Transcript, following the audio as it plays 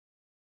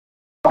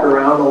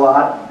around a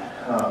lot,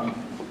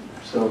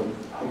 so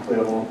hopefully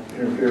I won't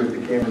interfere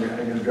with the camera.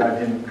 I'm going to drive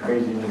him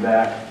crazy in the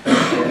back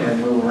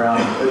and move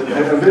around.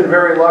 I've been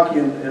very lucky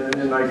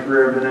in my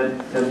career. I've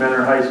been at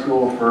Mentor High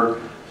School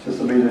for, this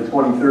will be the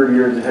 23rd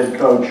year as a head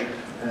coach,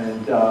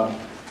 and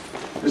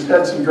just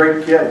had some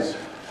great kids.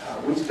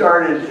 We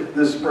started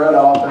this spread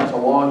offense a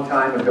long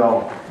time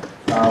ago.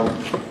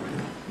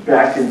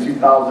 Back in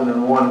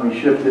 2001, we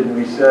shifted and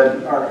we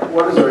said,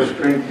 what is our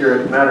strength here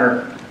at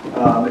Mentor?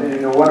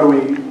 And what do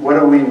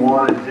we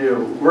want to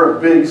do? We're a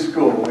big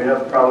school. We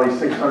have probably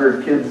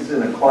 600 kids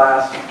in a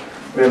class.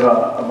 We have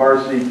a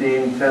varsity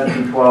team, 10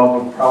 through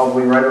 12, of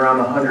probably right around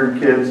 100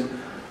 kids.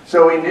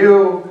 So we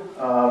knew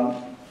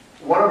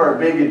one of our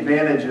big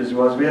advantages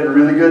was we had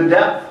really good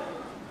depth.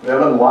 We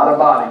have a lot of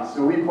bodies.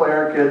 So we play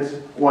our kids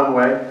one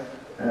way,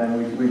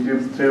 and we do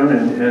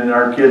platoon, and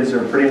our kids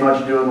are pretty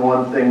much doing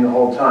one thing the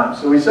whole time.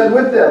 So we said,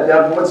 with that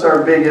depth, what's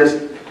our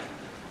biggest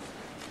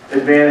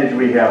advantage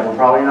we have? We're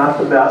probably not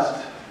the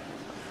best,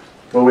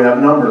 but we have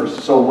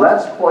numbers. So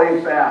let's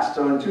play fast.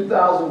 So in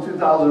 2000,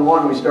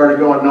 2001, we started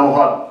going no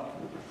huddle.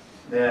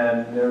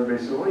 And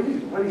everybody said,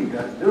 what are you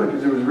guys doing?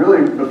 Because it was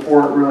really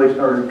before it really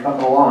started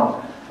coming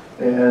along.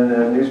 And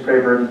the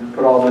newspaper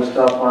put all this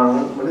stuff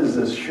on. What is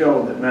this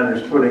show that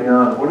Mentor's putting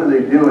on? What are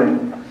they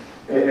doing?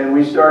 And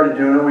we started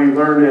doing it. We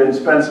learned it and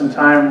spent some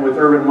time with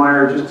Urban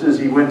Meyer just as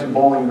he went to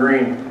Bowling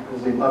Green.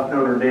 As he left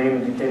Notre Dame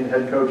and became the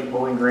head coach of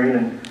Bowling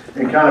Green,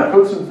 and kind of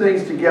put some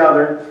things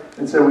together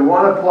and said we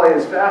want to play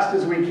as fast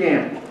as we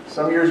can.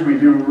 Some years we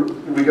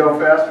go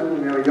faster.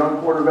 We have a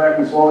young quarterback,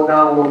 we slow it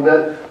down a little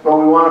bit, but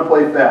we want to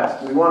play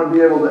fast. We want to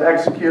be able to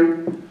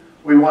execute.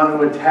 We want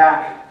to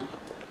attack.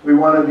 We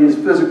want to be as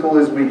physical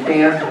as we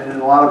can.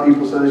 And a lot of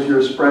people say this year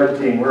a spread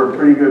team. We're a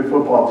pretty good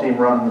football team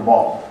running the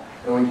ball,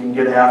 and we can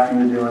get after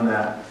you doing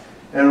that.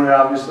 And we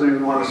obviously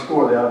want to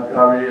score.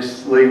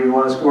 Obviously, we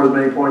want to score as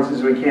many points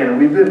as we can. And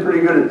we've been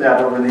pretty good at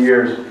that over the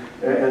years.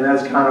 And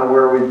that's kind of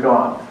where we've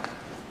gone.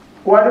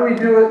 Why do we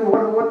do it?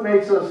 What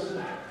makes us,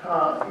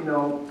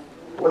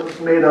 what's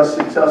made us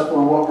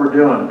successful in what we're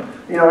doing?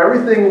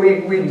 Everything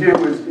we do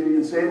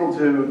is able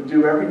to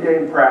do every day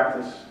in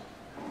practice.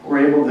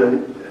 We're able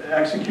to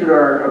execute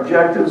our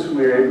objectives.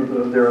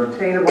 They're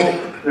obtainable,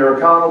 they're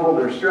accountable,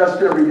 they're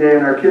stressed every day,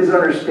 and our kids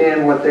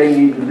understand what they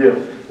need to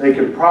do. They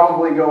could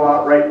probably go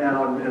out right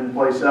now and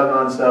play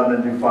 7-on-7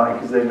 and do fine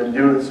because they've been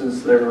doing it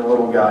since they were a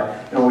little guy.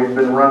 And we've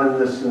been running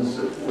this since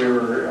we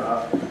were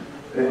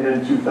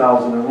in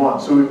 2001.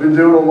 So we've been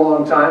doing it a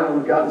long time and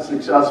we've gotten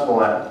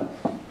successful at it.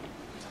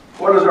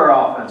 What is our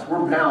offense?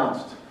 We're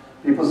balanced.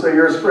 People say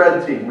you're a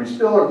spread team. We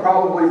still are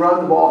probably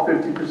run the ball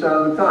 50%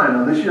 of the time.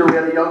 Now this year we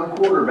had a young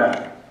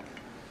quarterback.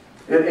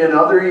 In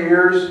other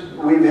years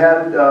we've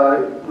had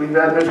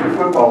Mr.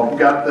 Football. We've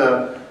got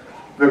the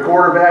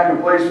quarterback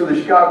who plays for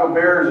the Chicago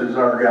Bears is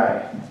our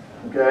guy,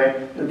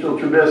 okay? Mitchell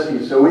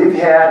Trivosonno. So we've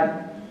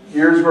had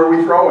years where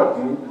we throw it.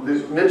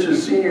 And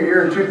Mitch's senior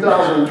year in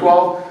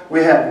 2012,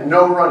 we had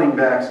no running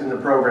backs in the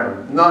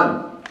program,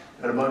 none.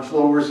 Had a bunch of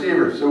little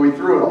receivers, so we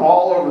threw it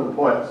all over the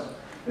place.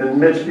 And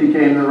Mitch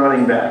became the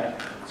running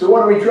back. So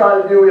what do we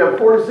try to do? We have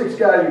 4 to 6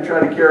 guys who try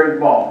to carry the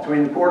ball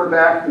between the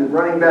quarterback, the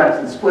running backs,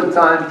 and split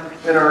time,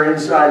 and our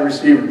inside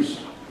receivers.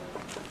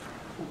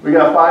 We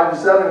got 5 to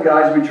 7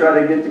 guys we try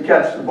to get to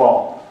catch the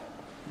ball.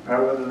 Right,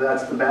 whether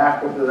that's the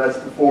back, whether that's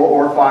the 4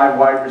 or 5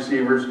 wide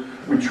receivers,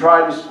 we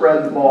try to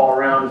spread the ball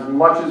around as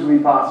much as we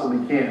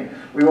possibly can.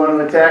 We want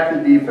to attack the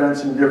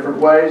defense in different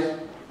ways.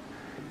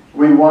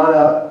 We want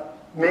to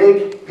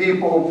make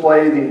people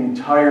play the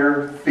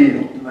entire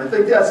field. And I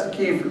think that's the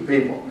key for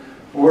people.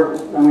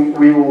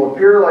 We will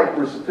appear like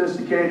we're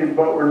sophisticated,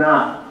 but we're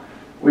not.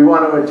 We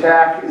want to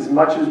attack as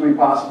much as we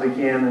possibly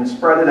can and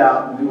spread it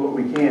out and do what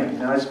we can.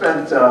 And I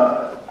spent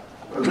a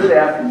good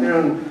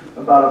afternoon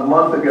about a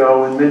month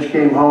ago when Mitch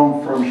came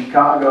home from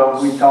Chicago,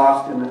 and we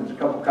talked, and there was a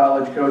couple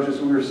college coaches,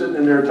 and we were sitting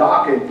in there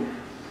talking,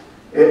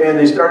 and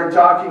they started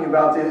talking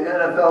about the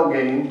NFL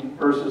game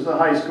versus the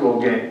high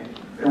school game.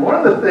 And one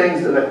of the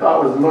things that I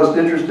thought was the most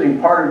interesting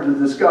part of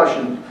the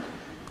discussion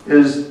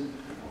is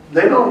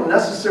they don't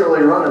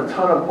necessarily run a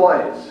ton of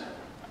plays,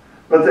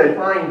 but they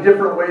find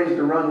different ways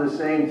to run the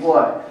same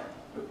play.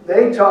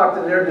 They talked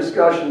in their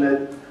discussion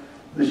that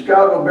the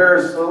Chicago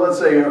Bears, so let's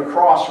say a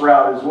cross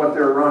route is what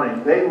they're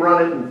running. They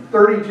run it in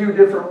 32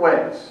 different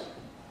ways.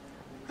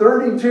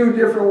 32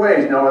 different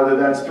ways. Now, whether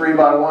that's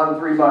 3x1,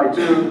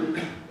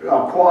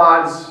 3x2,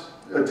 quads,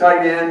 a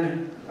tight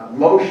end,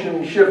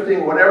 motion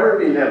shifting, whatever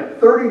it be, they have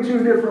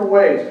 32 different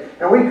ways.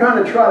 And we kind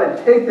of try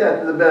to take that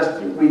to the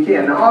best we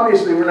can. Now,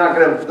 obviously, we're not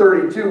going to have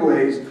 32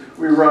 ways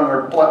we run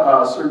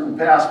our certain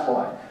pass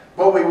play.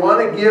 But we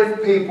want to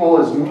give people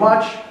as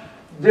much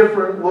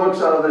different looks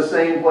out of the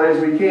same play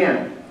as we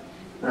can.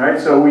 All right,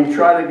 so we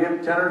try to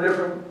give 10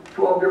 or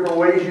 12 different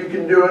ways you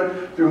can do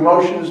it, through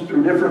motions,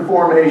 through different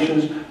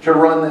formations, to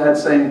run that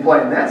same play.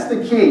 And that's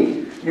the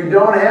key. You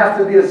don't have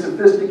to be a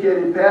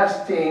sophisticated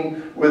pass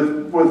team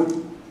with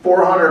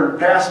 400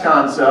 pass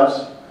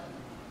concepts.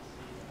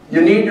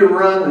 You need to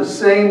run the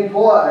same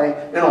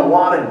play in a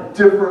lot of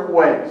different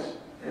ways.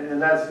 And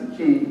and that's the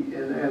key,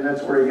 and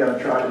that's where you got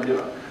to try to do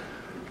it.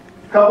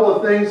 A couple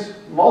of things,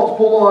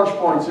 multiple launch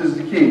points is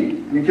the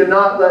key. You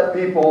cannot let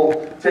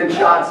people take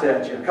shots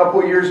at you. A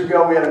couple of years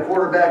ago, we had a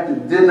quarterback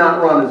that did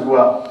not run as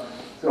well.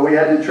 So we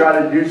had to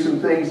try to do some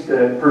things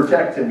to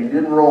protect him. He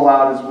didn't roll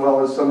out as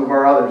well as some of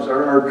our others.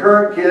 Our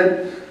current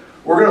kid,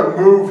 we're going to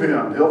move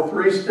him. He'll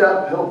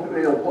three-step,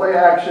 he'll play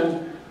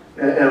action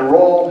and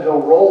roll.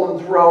 He'll roll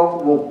and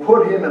throw. We'll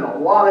put him in a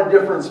lot of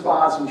different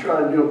spots and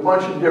try to do a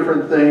bunch of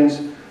different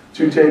things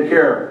to take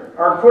care of it.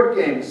 Our quick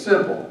game is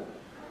simple.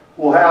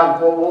 We'll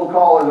have what we'll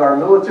call it our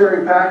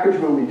military package,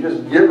 where we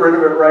just get rid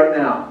of it right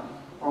now,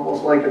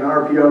 almost like an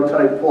RPO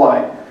type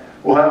play.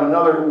 We'll have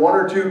another 1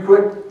 or 2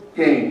 quick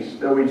games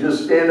that we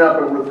just stand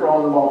up and we're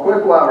throwing the ball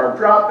quick. We'll have our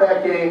drop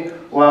back game,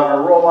 we'll have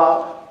our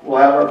rollout, we'll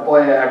have our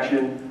play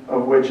action,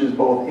 of which is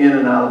both in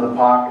and out of the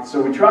pocket.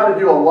 So we try to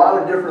do a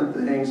lot of different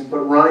things, but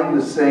running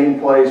the same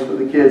plays for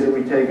the kids, and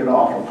we take it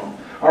off of them.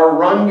 Our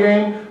run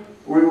game,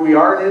 we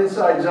are an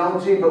inside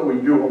zone team, but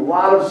we do a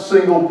lot of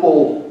single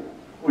pull.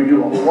 We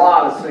do a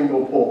lot of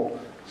single pull.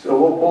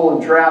 So we'll pull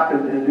and trap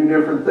and do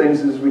different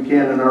things as we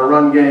can in our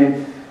run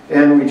game.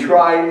 And we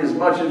try as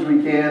much as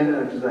we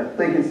can, because I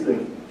think it's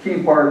the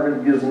key part of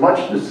it, get as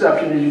much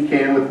deception as you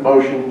can with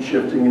motion and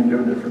shifting and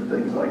doing different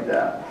things like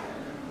that.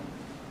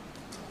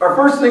 Our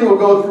first thing we'll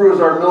go through is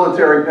our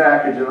military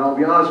package, and I'll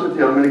be honest with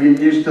you, I'm going to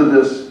get used to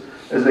this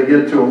as I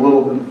get to a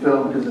little bit of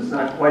film, because it's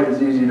not quite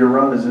as easy to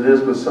run as it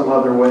is with some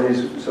other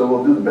ways, so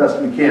we'll do the best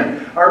we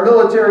can. Our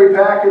military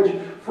package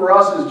for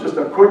us is just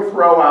a quick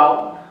throw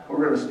out.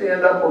 We're going to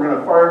stand up, we're going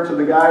to fire to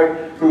the guy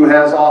who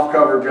has off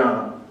coverage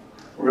on him.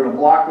 We're going to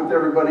block with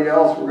everybody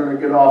else, we're going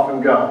to get off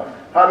and go.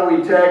 How do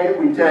we tag it?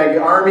 We tag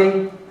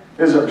Army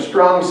is our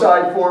strong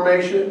side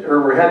formation,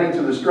 or we're heading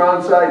to the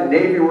strong side.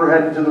 Navy, we're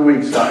heading to the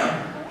weak side.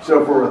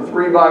 So for a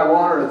 3x1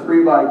 or a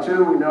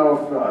 3x2, we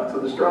know if to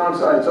the strong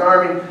side it's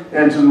Army,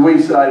 and to the weak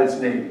side it's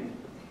Navy.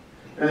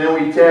 And then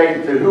we tag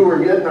it to who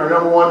we're getting. Our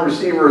number 1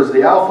 receiver is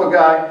the Alpha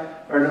guy,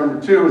 our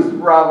number 2 is the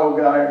Bravo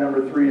guy, our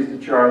number 3 is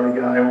the Charlie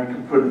guy, and we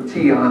can put a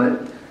T on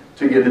it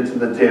to get it to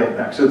the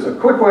tailback. So it's a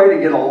quick way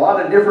to get a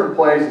lot of different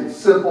plays. It's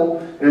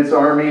simple. It's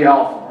Army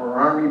Alpha or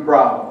Army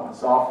Bravo.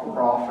 It's off,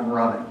 we're off and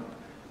running.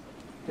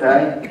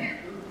 Okay?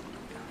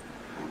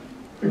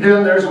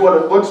 Again, there's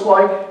what it looks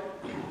like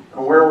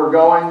and where we're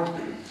going.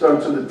 So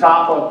to the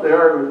top up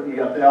there, you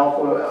got the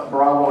Alpha,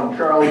 Bravo, and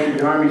Charlie to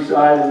the Army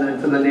side, and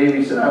then to the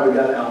Navy side, we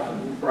got Alpha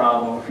and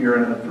Bravo if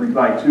you're in a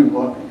 3x2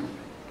 look.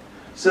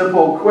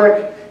 Simple,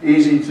 quick,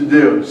 easy to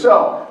do.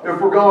 So if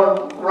we're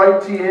going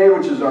right TA,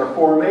 which is our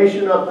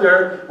formation up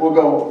there, we'll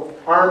go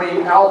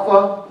Army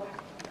Alpha,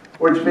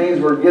 which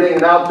means we're getting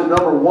it out to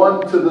number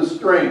 1 to the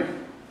string.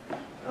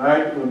 All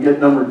right, we'll get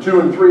number 2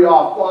 and 3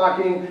 off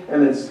blocking,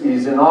 and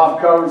he's in off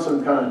cover,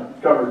 some kind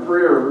of cover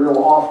 3 or a real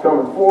off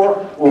cover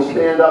 4. We'll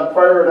stand up,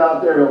 fire it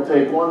out there. He'll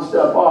take 1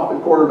 step off. The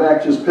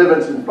quarterback just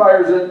pivots and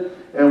fires it,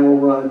 and we'll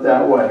run it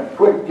that way.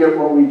 Quick, get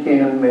what we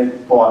can and make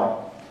the play.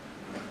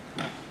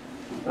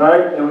 All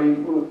right, and we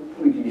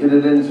can hit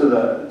it into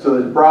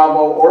the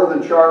Bravo or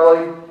the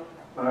Charlie.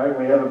 All right,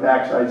 we have a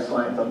backside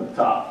slant on the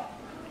top.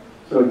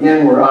 So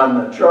again, we're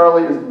on the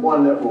Charlie is the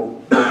one that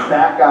will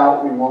back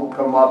out. We won't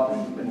come up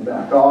and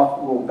back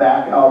off. We'll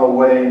back out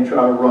away and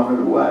try to run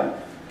it away.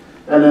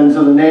 And then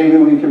to the Navy,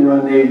 we can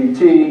run Navy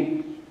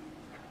T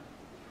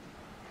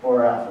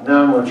or Alpha.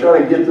 Now I'm going to try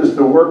to get this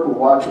to work. We'll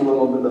watch a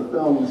little bit of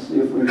film and see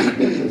if we can get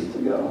this to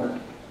go.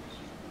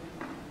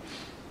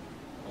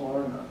 Or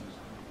not.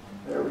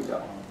 There we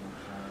go.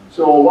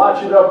 So we'll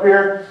watch it up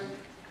here.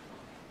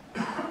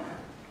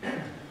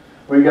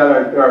 We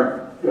got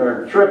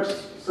our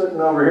trips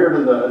sitting over here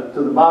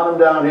to the bottom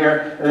down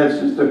here, and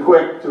it's just a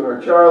quick to our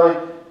Charlie,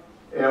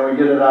 and we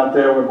get it out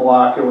there, we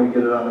block, and we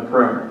get it on the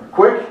perimeter.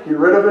 Quick, get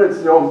rid of it.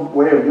 It's the old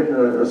way of getting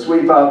a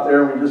sweep out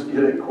there, and we just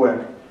get it quick.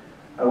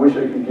 I wish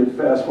I could get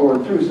fast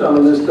forward through some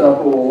of this stuff,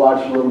 but we'll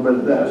watch a little bit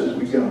of that as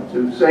we go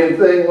too. Same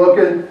thing,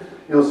 looking,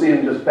 you'll see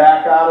him just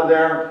back out of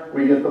there.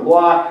 We get the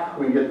block,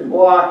 and we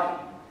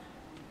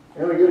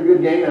get a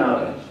good game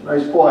out of it.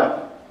 Nice play.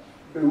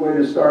 Good way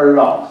to start it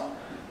off.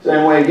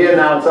 Same way again,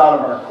 now it's out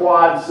of our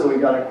quads, so we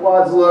got a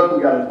quads look,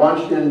 we got it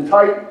bunched in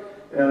tight,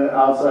 and an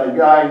outside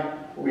guy.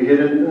 We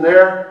hit it in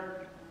there,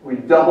 we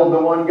doubled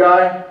the one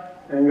guy,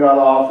 and got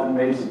off and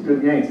made some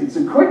good gains. It's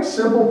a quick,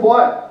 simple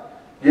play.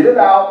 Get it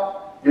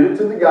out, get it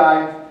to the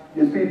guy,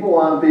 get people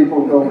on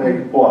people, go make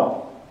a play.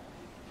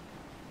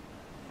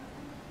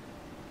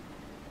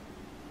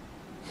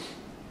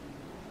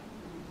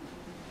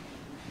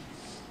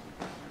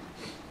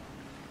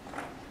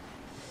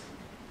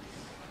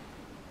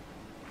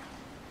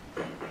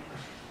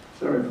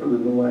 Sorry for the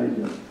delay.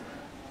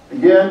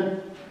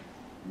 Again,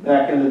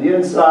 back into the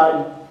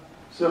inside,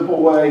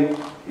 simple way,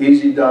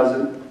 easy does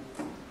it,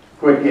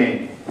 quick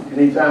game.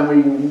 Anytime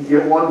we can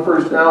get 1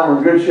 first down, we're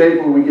in good shape.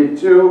 When we get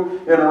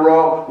 2 in a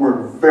row,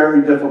 we're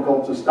very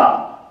difficult to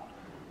stop.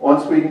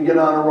 Once we can get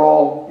on a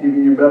roll,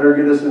 you better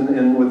get us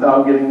in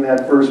without getting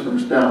that first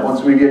down.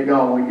 Once we get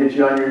going, we get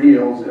you on your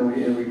heels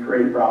and we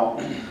create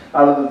problems.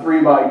 Out of the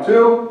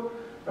 3x2,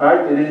 All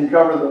right, they didn't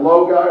cover the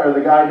low guy or the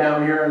guy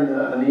down here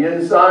on the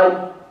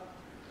inside.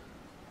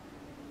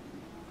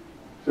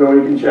 So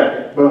we can check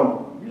it.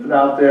 Boom. Get it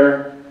out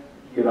there,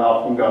 get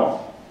off and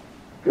go.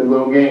 Good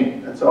little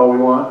game. That's all we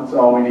want. That's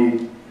all we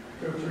need.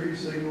 Go through,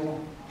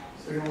 signaling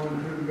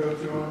who to go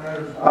to on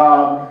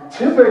that?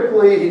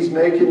 Typically, he's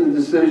making the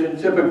decision.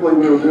 Typically,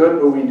 we'll do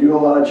it, but we do a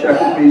lot of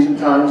check and P's at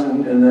times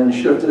and then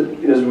shift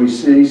it as we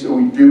see, so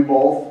we do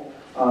both.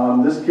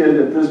 This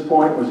kid at this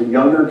point was a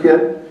younger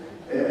kid,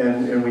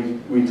 and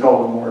we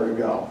told him where to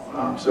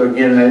go. So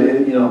again,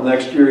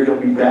 next year he'll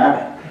be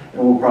back,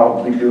 and we'll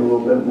probably do a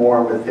little bit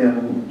more with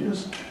him,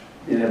 just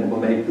being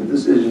able to make the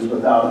decisions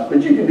without us.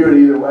 But you can do it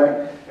either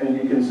way, and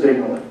you can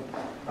signal it.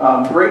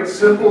 Great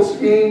simple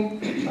scheme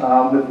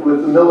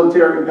with the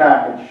military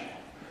package.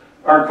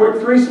 Our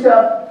quick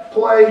three-step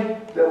play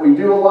that we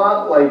do a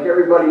lot, like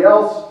everybody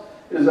else,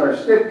 is our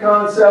stick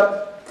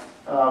concept.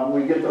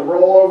 We get the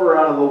rollover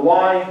out of the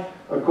Y,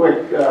 a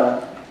quick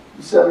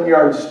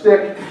 7-yard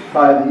stick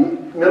by the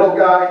middle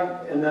guy,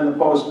 and then the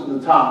post at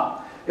the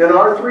top. In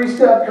our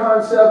three-step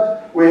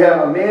concept, we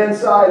have a man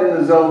side and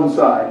a zone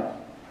side.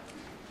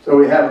 So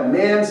we have a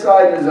man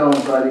side and his own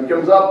side. He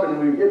comes up and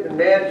we get the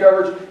man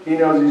coverage. He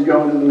knows he's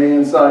going to the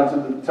man side to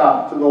the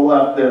top, to the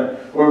left there,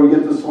 where we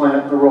get the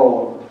slant and the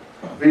rollover.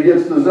 If he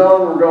gets the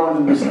zone, we're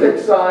going to the stick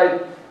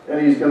side, and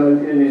he's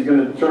going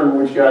to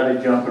determine which guy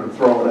they jump and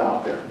throw it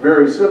out there.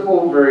 Very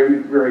simple, very,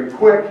 very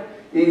quick,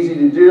 easy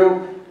to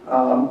do,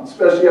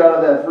 especially out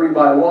of that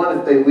 3x1.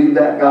 If they leave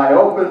that guy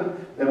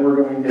open, then we're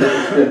going to get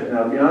the stick.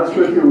 Now, to be honest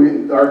with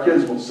you, our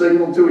kids will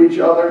signal to each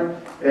other,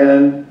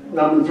 and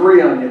number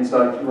 3 on the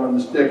inside can run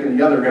the stick, and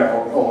the other guy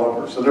will roll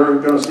over. So they're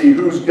going to see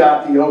who's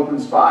got the open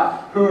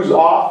spot, who's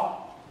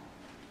off,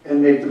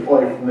 and make the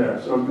play from there.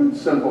 So a good,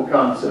 simple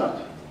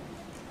concept.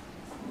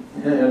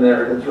 And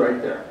there it is right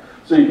there.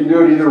 So you can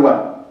do it either way.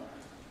 All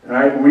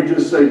right, we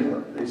just signal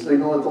it. They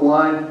signal at the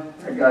line,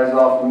 that guy's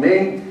off of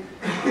me,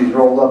 he's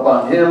rolled up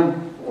on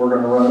him, we're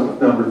going to run it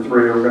with number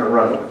 3, or we're going to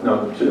run it with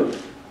number 2.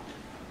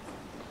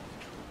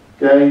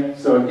 Okay,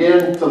 so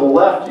again, to the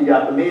left, you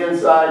got the man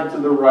side, to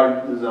the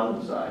right, the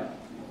zone side.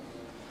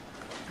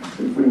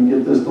 See if we can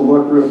get this to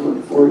look real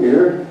quick for you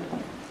here.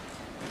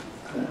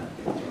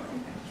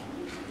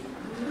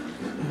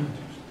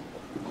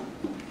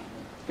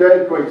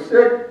 Okay, quick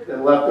stick,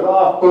 then left it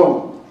off,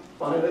 boom.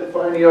 Find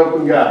the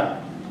open guy.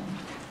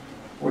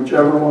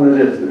 Whichever one it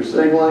is, they're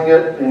signaling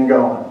it and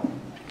going.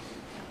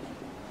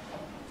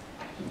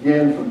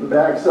 Again, from the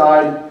back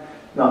side.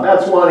 Now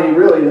that's one he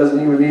really doesn't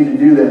even need to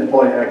do that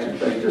play action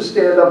thing. Just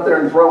stand up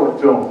there and throw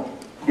it to him.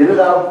 Get it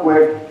out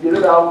quick, get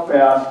it out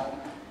fast,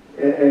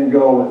 and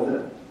go with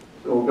it.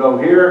 So we'll go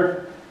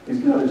here. He's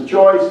got his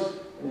choice.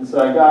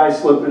 Inside guy,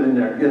 slip it in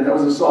there. Again, that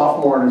was a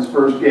sophomore in his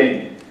first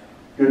game.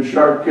 Good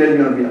sharp kid,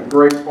 going to be a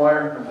great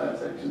player.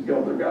 That's actually the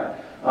older guy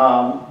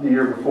the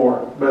year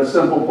before. But a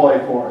simple play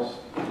for us.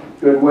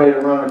 Good way to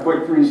run a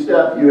quick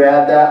 3-step. You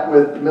add that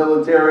with the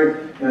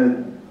military,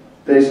 and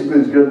basically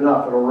it's good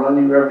enough. It'll run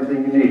you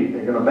everything you need.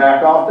 They're going to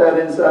back off that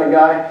inside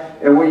guy,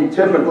 and we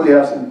typically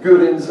have some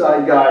good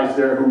inside guys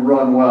there who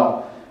run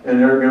well, and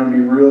they're going to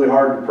be really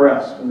hard to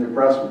press. When they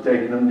press, we're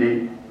taking them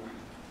deep.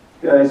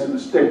 Okay, so the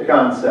stick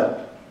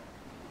concept.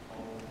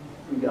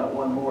 We got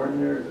one more in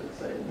there. Does it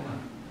say one?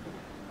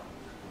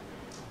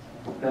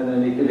 And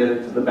then you can hit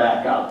it to the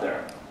back out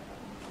there.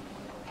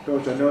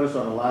 Coach, I noticed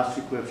on the last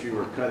 2 clips you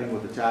were cutting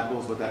with the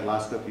tackles, but that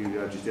last clip you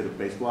just did a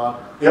base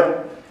block.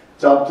 Yep,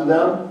 it's up to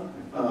them.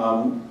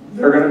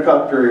 They're going to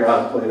cut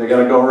periodically. They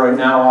got to go right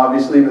now,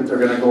 obviously, but they're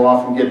going to go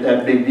off and get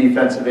that big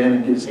defensive end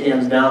and get his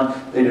hands down.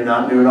 They do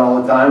not do it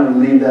all the time.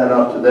 We leave that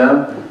up to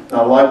them.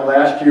 Now, like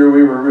last year,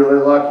 we were really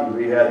lucky.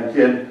 We had a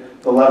kid,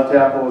 the left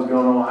tackle was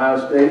going to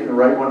Ohio State, and the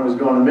right one was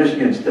going to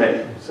Michigan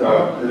State.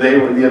 So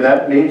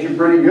that made you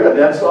pretty good.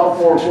 That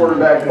sophomore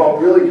quarterback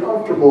felt really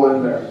comfortable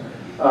in there.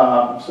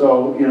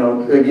 So,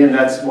 again,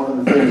 that's one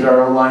of the things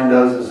our O-line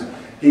does is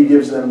he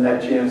gives them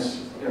that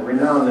chance. Every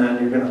now and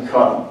then, you're going to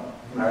cut them.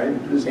 All right,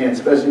 his hands,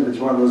 especially if it's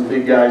one of those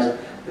big guys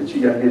that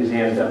you got to get his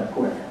hands down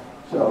quick.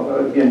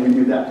 So again, we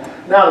do that.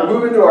 Now to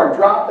move into our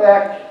drop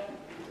back,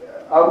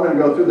 I'm going to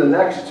go through the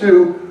next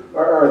 2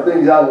 are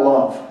things I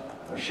love.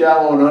 A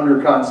shallow and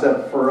under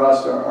concept for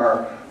us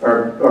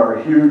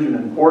are huge and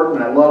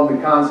important. I love the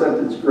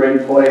concept. It's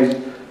great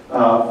plays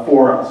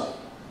for us.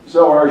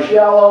 So our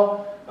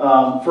shallow,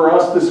 for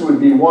us, this would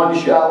be 1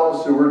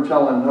 shallow. So we're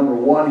telling number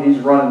 1, he's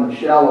running the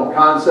shallow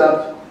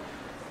concept.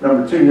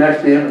 Number 2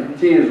 next to him,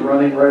 T is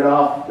running right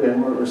off,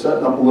 and we're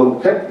setting up a little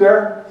pick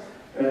there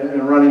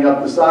and running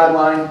up the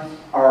sideline.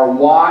 Our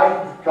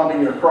Y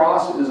coming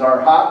across is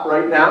our hot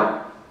right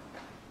now.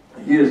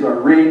 He is our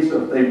read,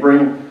 so if they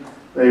bring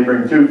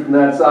 2 from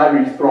that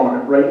side, he's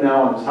throwing it right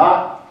now on his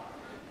hot.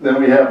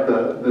 Then we have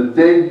the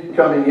dig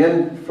coming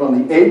in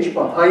from the H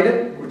behind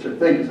it, which I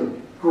think is a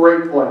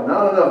great play.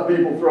 Not enough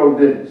people throw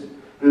digs.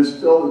 It is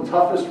still the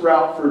toughest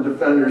route for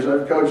defenders.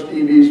 I've coached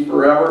DBs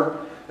forever.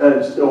 That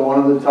is still one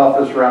of the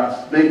toughest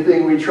routes. Big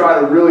thing we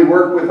try to really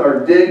work with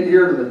our dig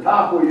here to the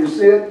top where you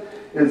see it.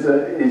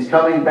 He's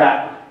coming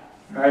back.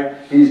 Right?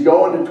 He's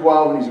going to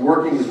 12 and he's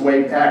working his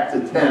way back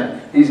to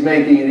 10. He's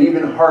making it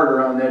even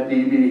harder on that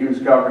DB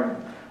who's covering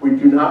him. We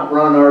do not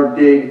run our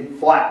dig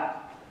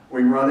flat.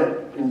 We run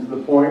it into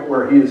the point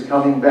where he is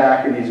coming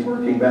back and he's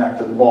working back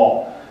to the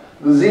ball.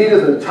 The Z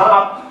to the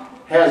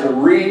top has a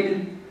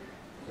read.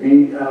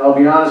 I'll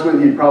be honest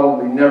with you, he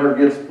probably never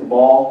gets the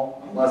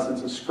ball unless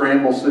it's a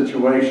scramble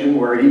situation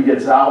where he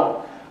gets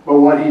out. But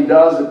what he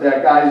does,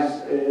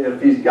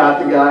 if he's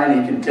got the guy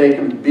and he can take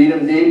him, beat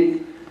him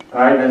deep, all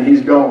right, then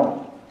he's going.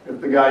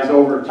 If the guy's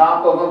over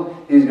top of him,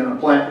 he's going to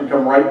plant and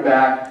come right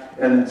back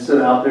and then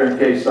sit out there in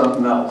case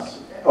something else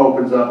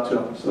opens up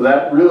to him. So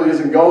that really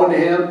isn't going to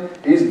him.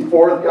 He's the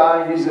fourth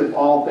guy. He's if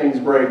all things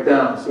break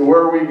down. So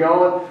where are we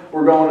going?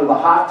 We're going to the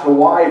hot to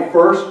wide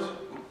first.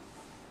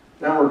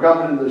 Then we're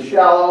coming to the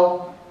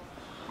shallow.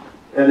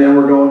 And then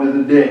we're going to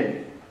the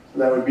dig. So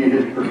that would be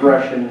his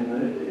progression,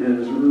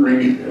 his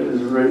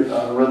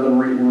rhythm,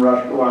 read, and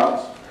rush go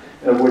outs,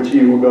 of which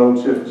he will go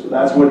to. So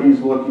that's what he's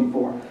looking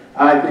for.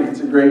 I think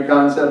it's a great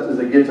concept. As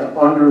I get to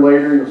under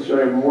later, he'll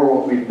show you more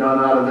what we've done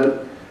out of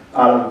it,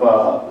 out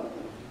of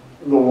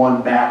the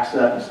one back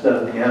set instead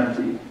of the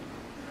empty.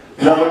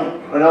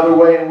 Another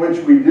way in which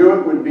we do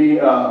it would be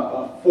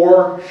a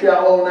 4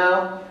 shallow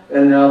now,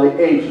 and now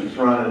the H is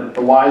running it.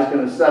 The Y is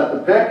going to set the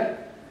pick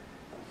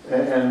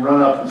and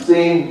run up the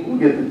seam. We'll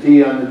get the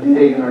T on the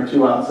dig, and our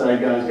 2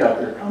 outside guys got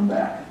their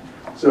comeback.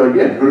 So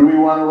again, who do we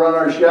want to run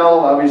our shallow?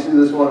 Obviously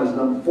this one is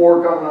number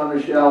 4 coming on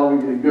the shallow.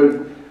 We get a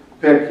good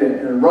pick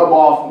and rub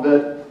off of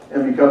it,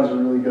 and becomes a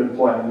really good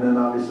play. And then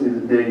obviously the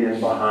dig in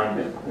behind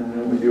it. And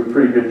then we do a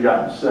pretty good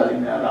job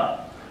setting that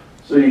up.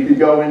 So you could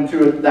go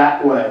into it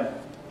that way.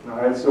 All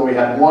right, so we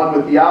had 1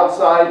 with the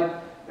outside,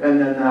 and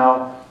then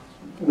now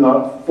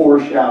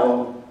 4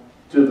 shallow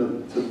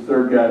to the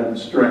third guy to the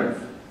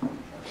strength.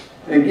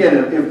 And again,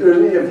 if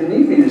you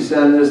need me to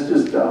send this,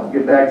 just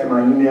get back to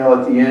my email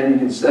at the end. You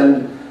can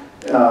send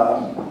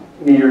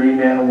me your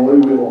email, and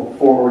we will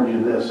forward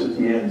you this at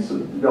the end, so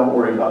don't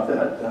worry about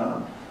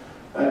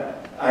that.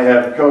 I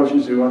have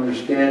coaches who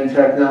understand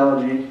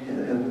technology,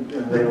 and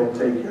they will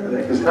take care of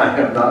that, because I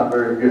am not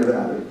very good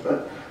at it.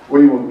 But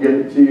we will get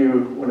it to you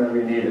whenever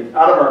you need it.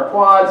 Out of our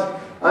quads,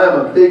 I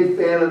am a big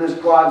fan of this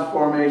quads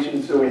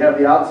formation. So we have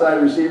the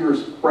outside receiver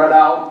spread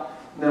out,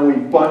 and then we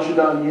bunch it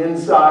on the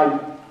inside,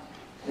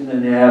 and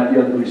then you have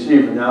the other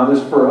receiver. Now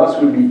this for us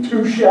would be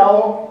 2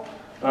 shallow.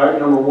 All right,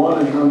 number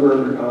 1 and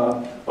number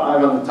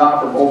 5 on the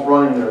top are both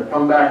running their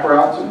comeback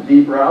routes or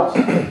deep routes.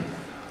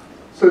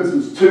 Since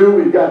it's 2,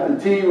 we've got the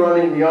T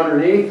running the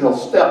underneath. He'll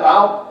step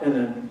out and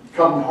then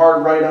come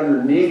hard right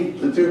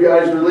underneath the 2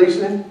 guys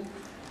releasing.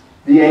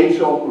 The H,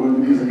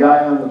 who's the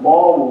guy on the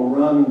ball, will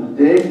run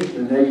the dig,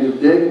 the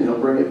negative dig, and he'll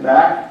bring it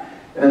back.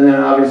 And then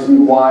obviously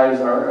Y is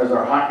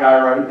our hot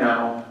guy right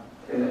now,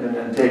 and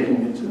then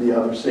taking it to the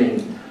other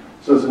seam.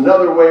 So it's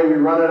another way we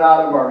run it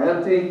out of our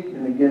empty.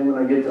 And again,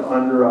 when I get to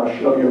under, I'll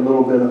show you a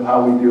little bit of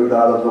how we do it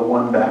out of the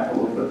 1 back a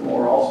little bit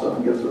more also.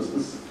 It gives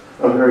us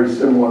a very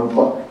similar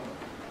look.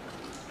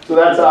 So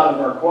that's out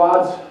of our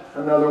quads,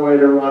 another way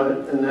to run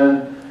it. And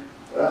then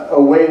a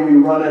way we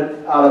run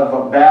it out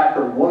of a back,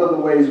 or one of the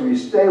ways we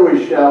stay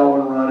with shallow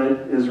and run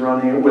it, is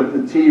running it with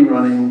the T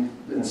running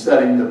and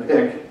setting the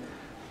pick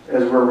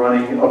as we're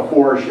running a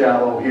 4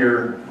 shallow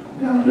here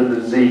down to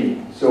the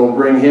Z. So we'll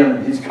bring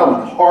him, he's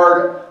coming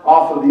hard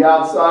off of the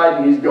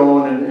outside, and he's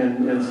going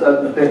and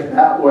setting the pick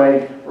that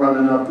way,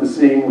 running up the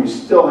seam. We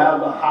still have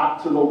the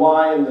hot to the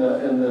Y and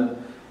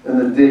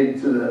the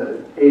dig to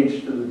the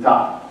H to the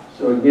top.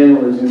 So again,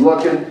 where is he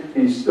looking?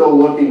 He's still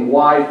looking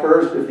Y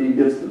first if he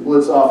gets the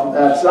blitz off of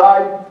that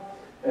side,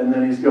 and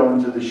then he's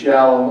going to the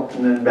shallow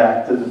and then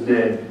back to the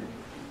dig.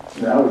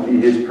 And that would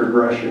be his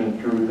progression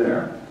through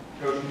there.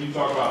 Coach, can you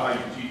talk about how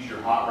you teach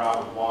your hot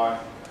route with Y?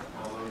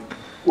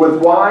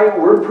 With Y,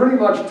 we're pretty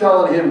much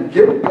telling him,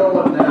 get it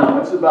going now.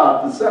 It's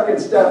about the second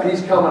step,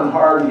 he's coming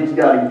hard, and he's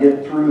got to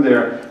get through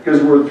there,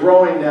 because we're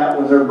throwing that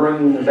when they're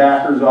bringing the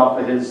backers off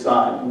of his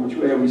side, which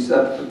way we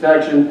set the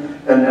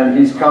protection, and then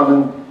he's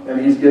coming, and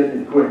he's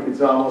getting it quick.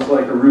 It's almost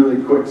like a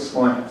really quick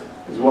slant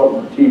is what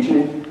we're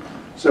teaching.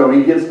 So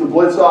he gets the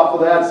blitz off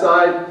of that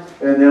side,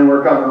 and then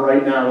we're coming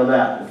right now to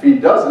that. If he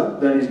doesn't,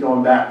 then he's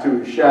going back to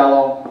his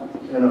shallow,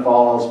 and if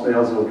all else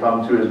fails, he'll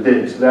come to his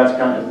dig. So that's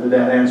kind of, did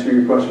that answer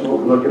your question, what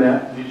we're looking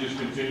at? He just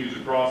continues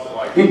across it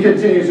like... He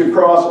continues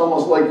across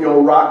almost like the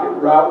old rocket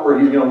route, where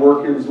he's going to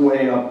work his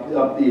way up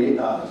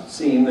the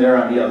seam there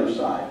on the other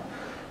side.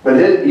 But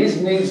he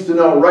needs to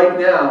know right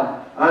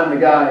now, I'm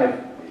the guy,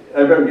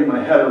 I better get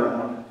my head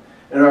around.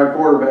 And our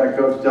quarterback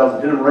coach tells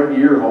him, hit him right in the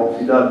ear hole.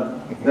 If he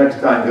doesn't,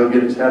 next time he'll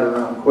get his head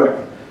around quick.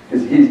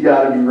 Because he's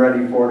got to be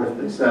ready for it if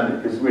they send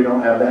it, because we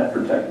don't have that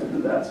protected to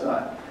that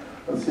side.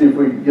 Let's see if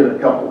we can get a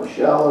couple of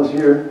shallows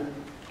here.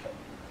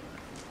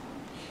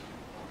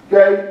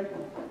 Okay.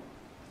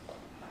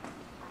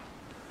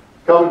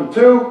 Coming to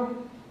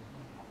 2.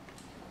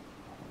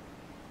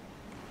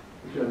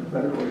 There's a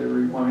better way to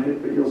rewind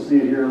it, but you'll see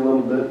it here a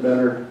little bit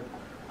better.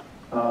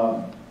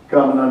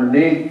 Coming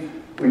underneath.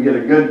 We get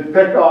a good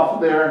pick off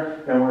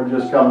there, and we're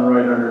just coming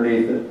right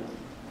underneath it.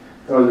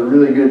 That was a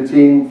really good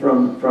team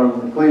from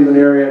the Cleveland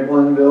area,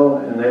 Glenville,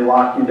 and they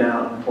lock you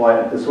down and play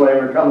it this way.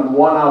 We're coming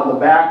one out of the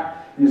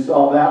back. You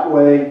saw that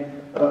way,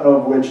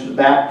 of which the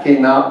back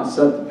came out and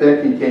set the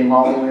pick. He came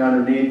all the way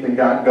underneath and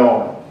got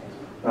going. All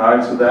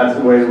right, so that's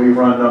the way we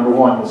run number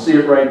one. You'll see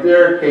it right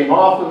there. Came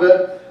off of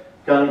it,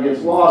 kind of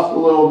gets lost a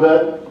little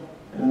bit,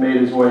 and made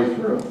his way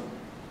through.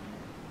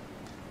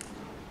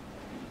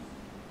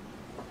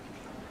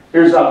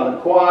 Here's out of the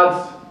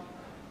quads.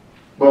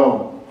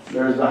 Boom.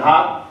 There's the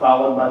hot,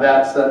 followed by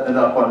that, setting it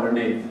up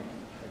underneath.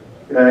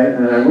 Okay,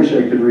 and I wish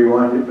I could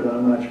rewind it, but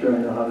I'm not sure I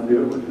know how to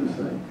do it with this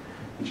thing.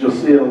 But you'll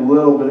see it a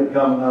little bit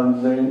coming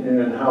on there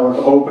and how it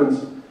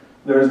opens.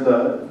 There's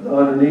the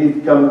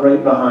underneath coming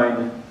right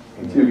behind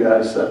the two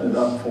guys setting it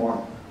up for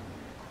him.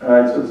 All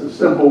right, so it's a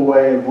simple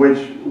way of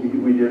which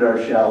we did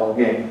our shallow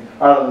game.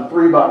 Out of the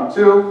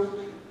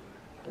 3x2,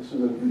 this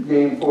is a good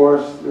game for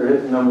us. They're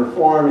hitting number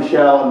 4 in the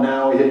shallow.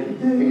 Now we hit the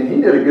dig, and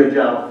he did a good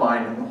job of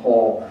finding the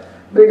hole.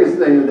 Biggest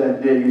thing with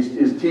that dig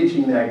is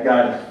teaching that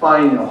guy to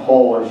find a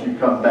hole as you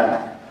come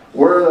back.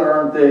 Where there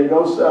aren't they,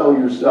 go settle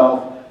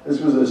yourself. This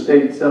was a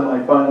state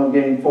semifinal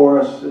game for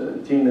us, a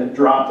team that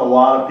dropped a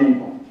lot of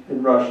people. It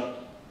rushed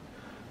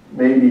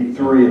maybe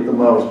 3 at the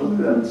most,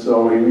 and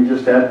so we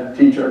just had to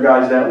teach our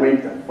guys that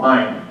week to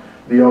find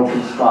the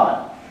open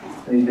spot.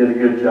 And he did a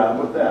good job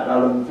with that.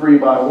 Out of the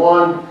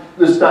 3x1,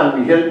 this time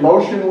we hit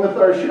motion with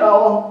our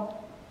shallow,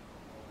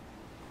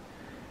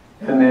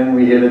 and then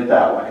we hit it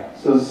that way.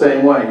 So the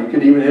same way, you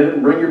could even hit it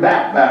and bring your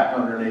back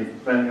underneath,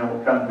 depending on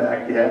what kind of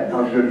back you had and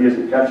how good he is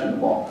at catching the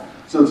ball.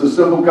 So it's a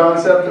simple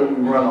concept that we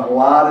run a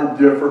lot of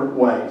different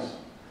ways.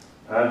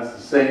 It's the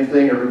same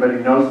thing.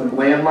 Everybody knows the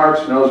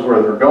landmarks, knows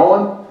where they're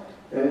going,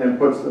 and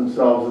puts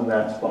themselves in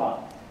that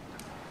spot.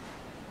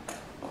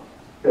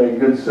 Okay,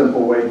 good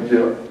simple way to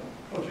do it.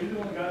 Coach, are you the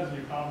only guys in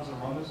your conference that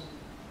run this?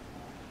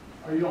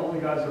 Are you the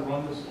only guys that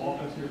run this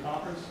offense in your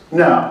conference?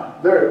 No,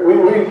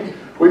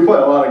 we play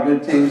a lot of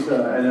good teams.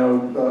 I know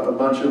a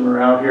bunch of them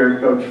are out here.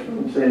 Coach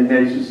from St.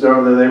 Ignatius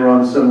over there, they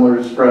run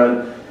similar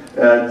spread.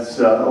 It's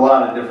a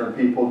lot of different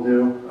people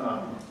do.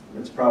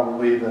 It's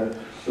probably the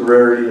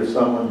rarity if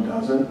someone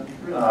doesn't.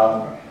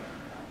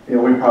 You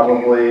know, we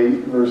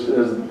probably,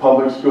 versus the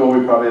public school,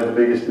 we probably have the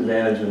biggest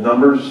advantage in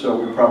numbers, so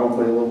we're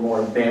probably a little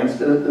more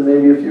advanced in it than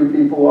maybe a few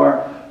people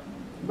are.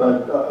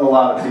 But a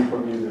lot of people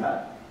do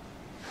that.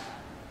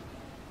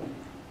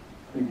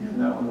 Again,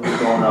 that one was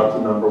going out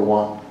to number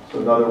 1. So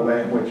another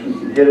way in which we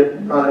could hit it,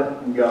 run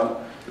it, and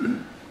go.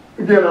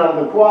 Again, out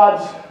of the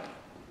quads.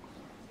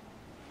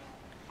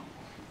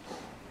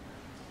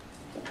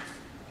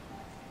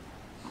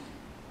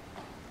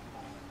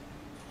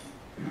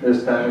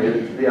 This time we hit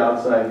it to the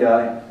outside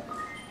guy.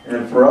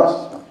 And for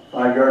us,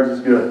 5 yards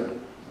is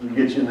good. We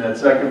get you in that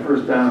second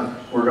first down,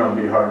 we're going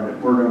to be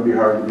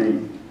hard to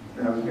beat.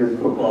 That was a good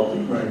football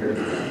team right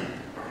here.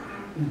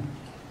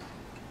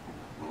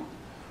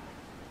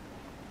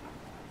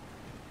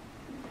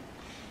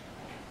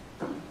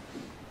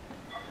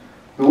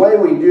 The way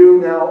we do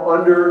now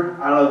under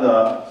out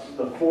of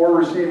the 4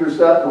 receiver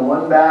set and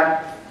 1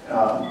 back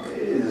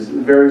is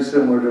very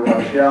similar to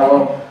our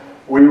shallow.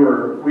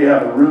 We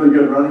have a really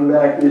good running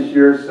back this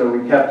year, so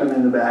we kept him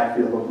in the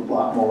backfield a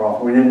lot more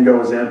often. We didn't go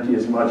as empty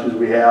as much as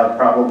we have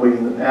probably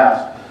in the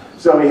past.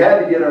 So we had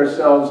to get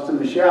ourselves to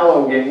the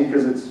shallow game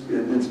because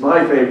it's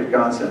my favorite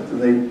concept,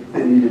 and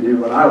they need to do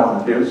what I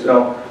want to do.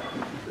 So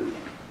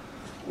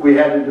we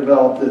had to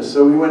develop this.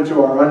 So we went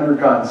to our under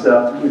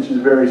concept, which is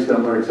very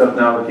similar, except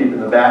now we're keeping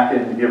the back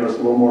end to give us a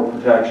little more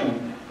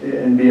protection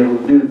and be able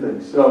to do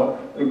things. So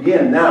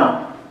again,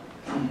 now,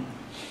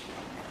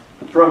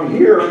 from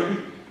here,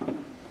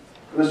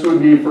 this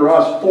would be for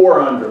us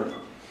 4 under.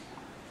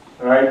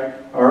 All right?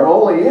 Our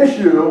only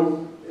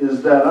issue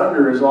is that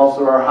under is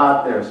also our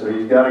hot there, so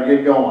he's got to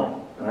get going.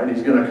 All right?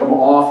 He's going to come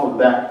off of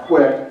that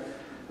quick.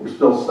 We're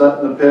still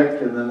setting the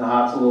pick, and then the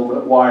hot's a little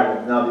bit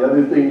wider. Now, the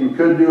other thing you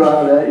could do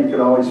out of that, you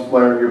could always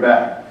flare your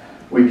back.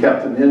 We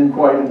kept him in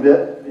quite a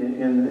bit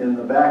in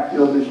the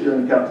backfield this year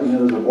and kept him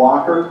in as a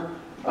blocker,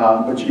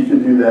 but you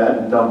could do that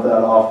and dump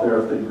that off there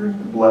if they bring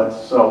the blitz.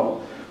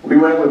 So we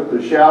went with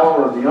the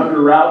shallow or the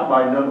under route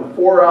by number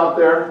 4 out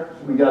there.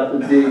 We got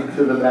the dig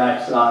to the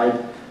backside,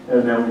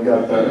 and then we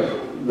got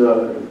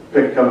the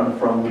pick coming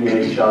from the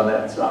H on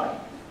that side.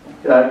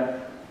 Okay?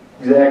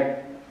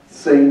 Exact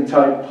same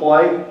type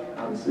play.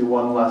 Obviously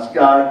 1 less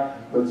guy,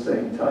 but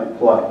same type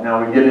play.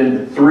 Now we get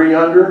into 3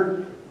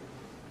 under,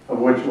 of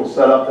which we'll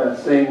set up that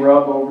same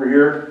rub over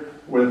here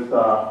with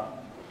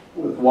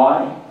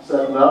Y,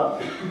 setting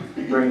up,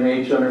 bring the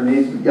H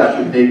underneath. We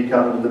got the dig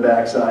coming to the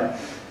backside.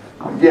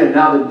 Again,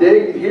 now the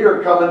dig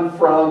here coming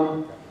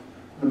from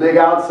the big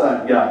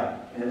outside guy,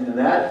 and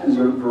that is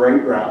a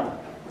great route.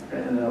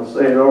 And I'll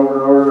say it over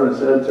and over, and I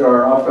said it to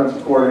our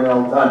offensive coordinator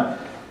all the time,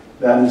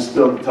 that is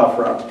still a tough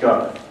route to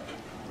cover.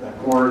 That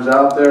corner's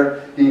out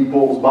there, he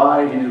pulls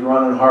by, he's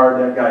running hard,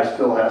 that guy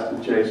still has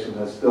to chase him.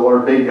 That's still our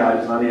big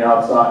guys on the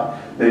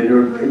outside. They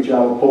do a great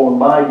job of pulling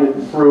by,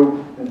 getting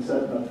through, and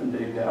setting up the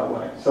dig that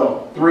way.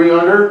 So 3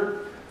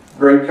 under,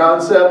 great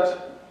concept.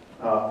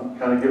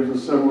 Kind of gives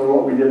us similar to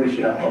what we did at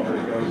Shallow, but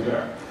it goes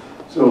there.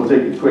 So we'll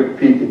take a quick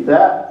peek at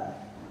that.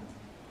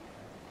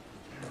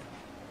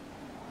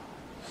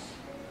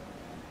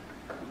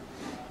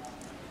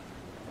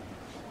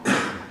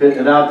 Hitting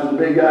it out to the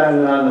big guy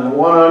on the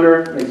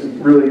 100, makes a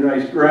really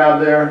nice grab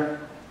there,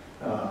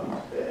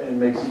 and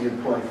makes a good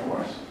play for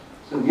us.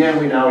 So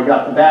again, we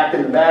got the back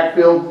in the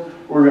backfield.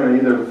 We're going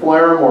to either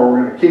flare him or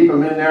we're going to keep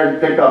him in there to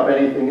pick up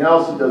anything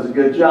else. It does a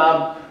good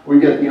job.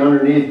 We get the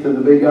underneath to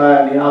the big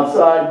guy on the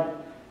outside,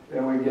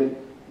 and we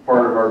get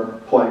part of our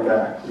play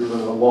back. It was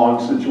a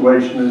long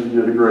situation, and he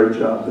did a great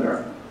job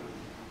there.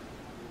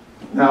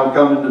 Now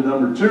coming to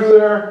number 2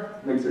 there,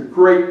 makes a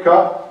great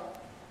cut.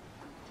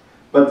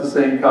 But the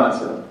same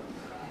concept.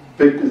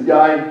 Picked his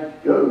guy,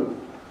 go,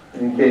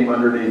 and he came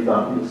underneath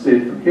on him. You'll see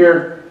it from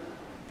here.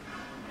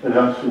 It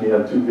helps when you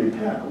have 2 big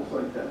tackles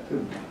like that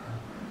too.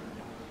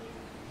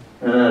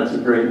 And that's a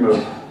great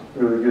move.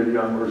 Really good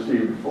young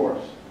receiver for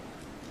us.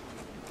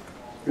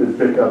 Good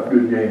pickup,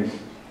 good game.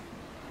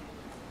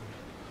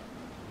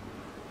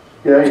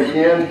 Okay,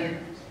 again.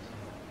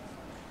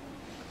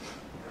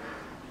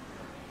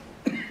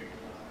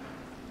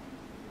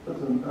 That's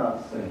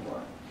the same play.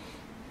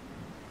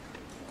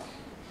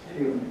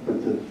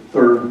 Put the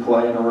 3rd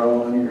play in a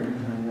row on here.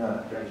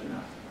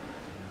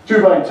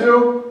 2 by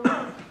 2.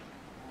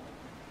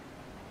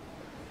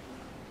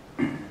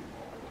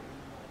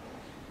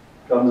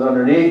 Comes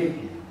underneath.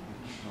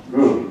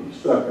 Ooh, you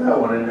stuck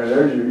that one in there.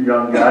 There's your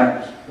young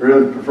guy.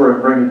 Really prefer to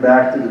bring it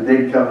back to the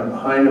dig coming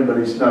behind him, but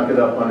he snuck it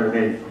up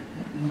underneath.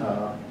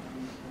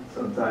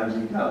 Sometimes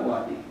he got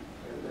lucky.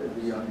 There's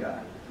the young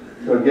guy.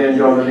 So again,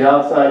 going to the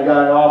outside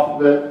guy off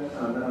of it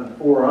on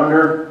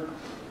 400.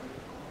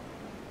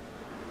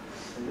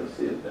 You'll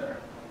see it there.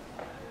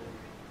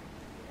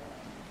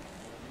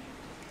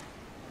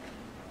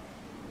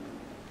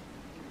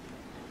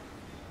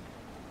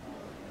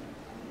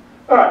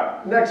 All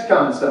right, next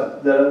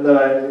concept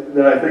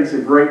that I think is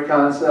a great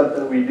concept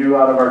that we do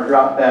out of our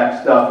drop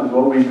back stuff is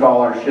what we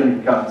call our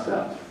shimmy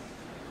concept.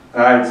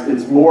 All right,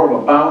 it's more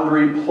of a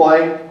boundary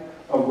play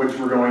of which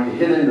we're going to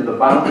hit into the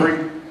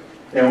boundary,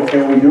 and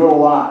we do it a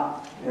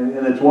lot. And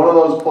it's one of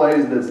those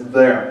plays that's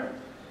there,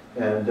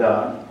 and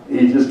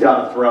you just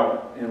got to throw it.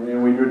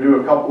 And we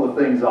do a couple of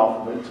things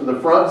off of it. To the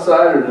front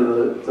side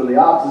or to the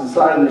opposite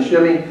side of the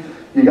shimmy,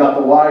 you got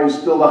the Y who's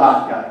still the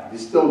hot guy.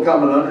 He's still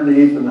coming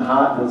underneath and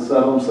hot, and he'll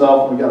settle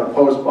himself, and we got a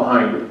post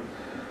behind it.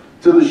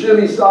 To the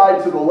shimmy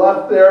side, to the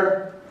left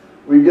there,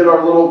 we get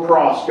our little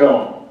cross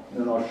going.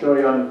 And I'll show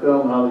you on the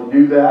film how they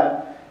do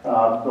that.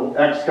 The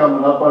X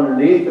coming up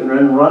underneath and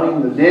then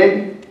running the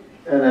dig,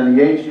 and then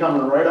the H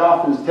coming right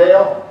off his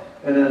tail,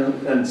 and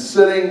then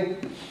sitting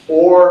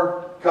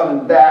or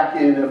coming back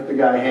in if the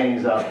guy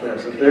hangs out there.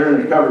 So if they're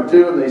in the cover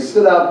 2 and they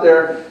sit out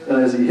there,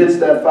 and as he hits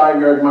that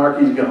 5-yard mark,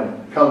 he's going to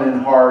come in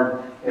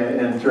hard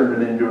and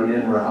turn it into an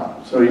in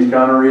route. So he's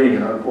kind of reading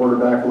it. Our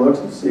quarterback looks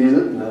and sees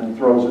it and then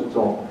throws it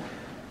to him.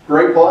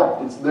 Great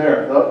play. It's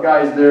there. The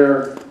guy's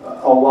there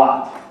a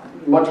lot.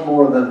 Much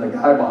more than the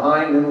guy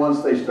behind. And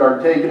once they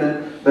start taking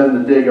it,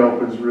 then the dig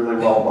opens really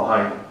well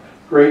behind him.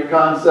 Great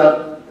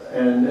concept.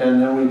 And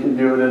then we can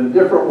do it in a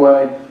different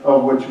way,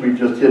 of which we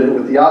just hit it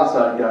with the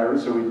outside guy.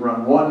 So we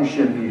run one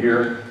shimmy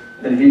here,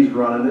 and he's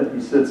running it.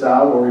 He sits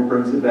out, or he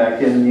brings it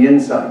back in, and the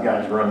inside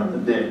guy's running the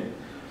dig.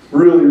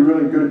 Really,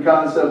 really good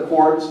concept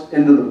for us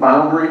into the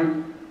boundary.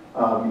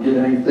 You get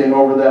anything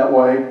over that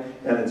way,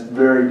 and it's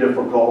very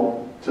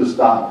difficult to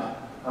stop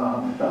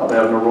without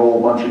having to roll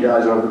a bunch of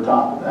guys over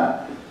top of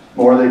that.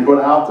 The more they put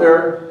out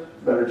there,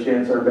 better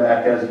chance our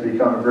back has to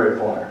become a great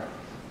player.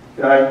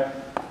 Okay?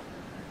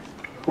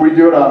 We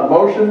do it out of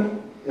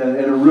motion, and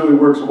it really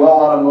works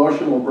well out of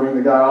motion. We'll bring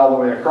the guy all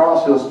the way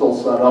across. He'll still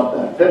set up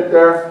that pick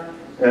there,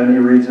 and he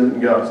reads it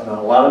and goes.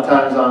 Now, a lot of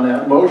times on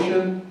that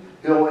motion,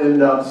 he'll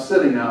end up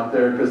sitting out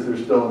there because they're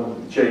still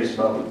in the chase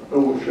mode. But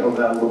we'll show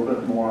that a little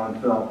bit more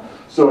on film.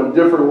 So a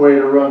different way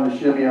to run the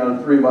shimmy out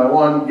of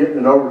 3x1, getting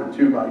it over to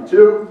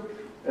 2x2,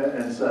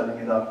 and setting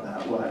it up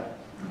that way.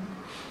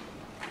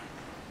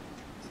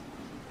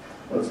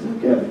 Let's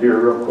look at it here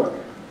real quick.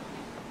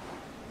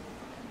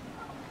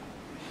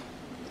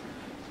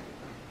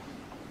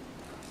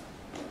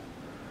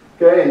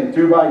 Okay, and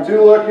 2x2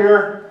 look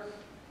here.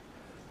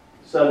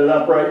 Set it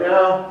up right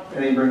now,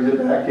 and he brings it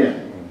back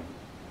in.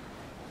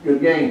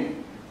 Good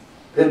game.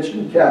 Pitch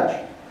and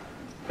catch.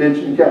 Pitch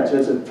and catch.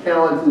 It's a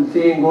talented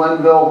team.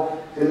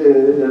 Glenville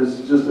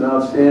is just an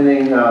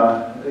outstanding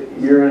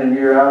year in and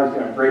year out.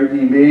 He's got great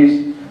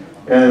DBs,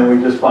 and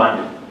we just find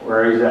him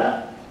where he's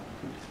at.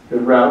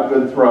 Good route,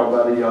 good throw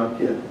by the young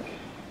kid.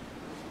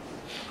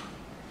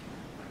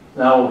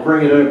 Now we'll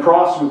bring it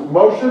across with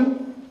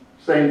motion.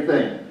 Same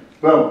thing.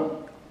 Boom.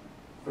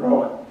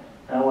 Throw it.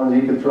 That one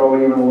he can throw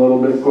even a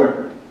little bit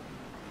quicker.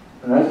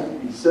 All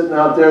right? He's sitting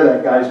out there.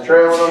 That guy's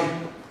trailing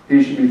him.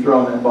 He should be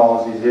throwing that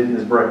ball as he's hitting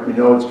his break. We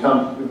know it's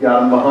coming. We've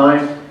got him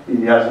behind.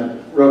 He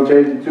hasn't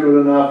rotated to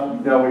it enough.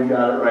 We know we've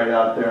got it right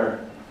out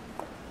there.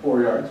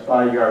 4 yards,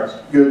 5 yards.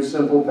 Good,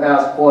 simple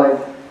pass play.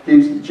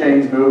 Keeps the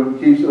chains moving.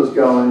 Keeps us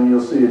going. And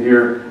you'll see it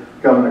here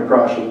coming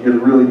across. You'll get a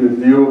really good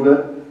view of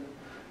it.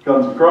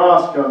 Comes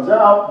across, comes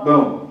out,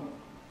 boom.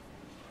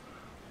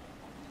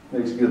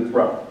 Makes a good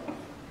throw.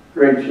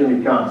 Great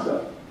shimmy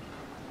concept.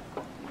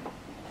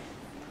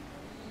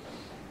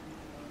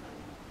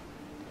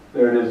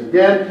 There it is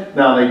again.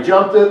 Now they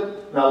jumped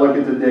it. Now look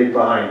at the dig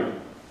behind it.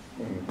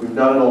 We've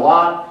done it a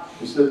lot.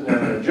 We're sitting there,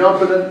 they're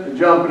jumping it, they're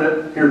jumping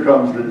it. Here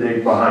comes the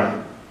dig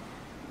behind it.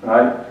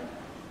 Right?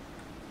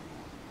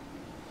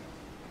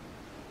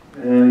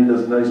 And he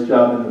does a nice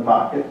job in the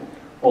pocket,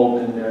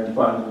 holding in there and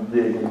finding the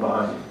dig in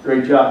behind it.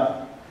 Great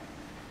job.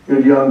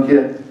 Good young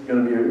kid.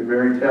 Going to be a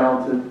very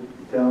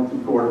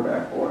talented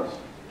quarterback for us.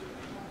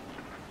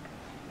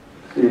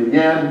 See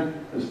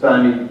again. This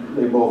time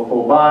they both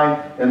pull by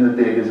and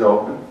the dig is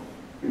open.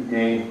 Good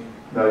game.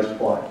 Nice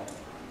play.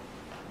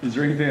 Is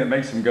there anything that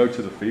makes him go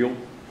to the field?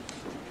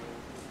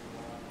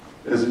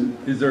 Is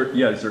there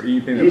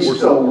anything that he's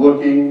still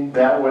looking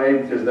that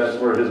way because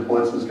that's where his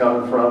blitz is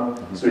coming from.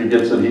 So he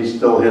gets it, he's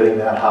still hitting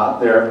that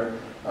hot there.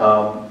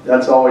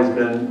 That's always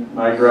been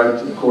my drive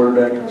to the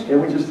quarterback.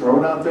 Can we just throw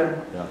it out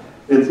there? Yeah.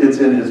 It's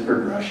in his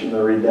progression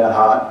to read that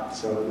hot.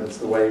 So that's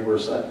the way we're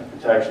setting the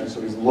protection.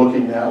 So he's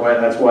looking that way.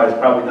 That's why it's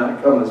probably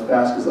not coming as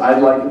fast as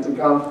I'd like it to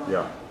come.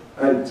 Yeah.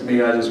 To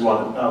me, I just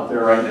want it out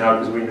there right now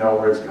because we know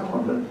where it's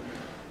going. But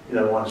you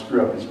don't want to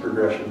screw up his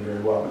progression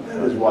very well. But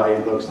that is why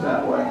he looks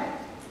that way.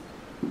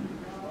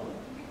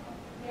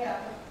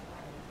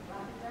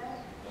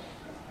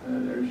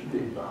 And there's your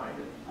dig behind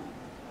it.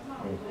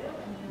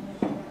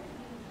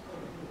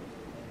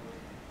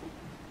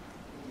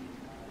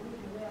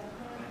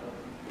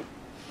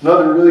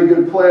 Another really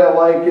good play I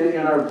like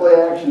in our play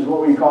action is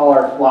what we call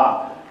our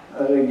flop.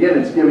 Again,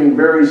 it's giving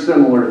very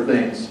similar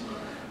things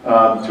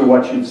to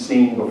what you've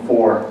seen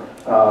before,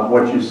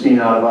 what you've seen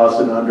out of us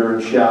and under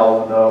and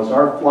shallow and those.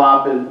 Our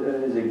flop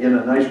is again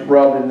a nice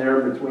rub in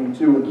there between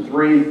 2 and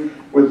 3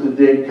 with the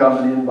dig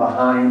coming in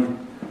behind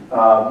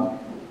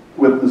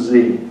with the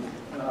Z.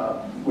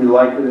 We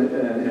like it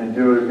and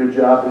do a good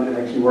job. It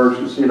actually works.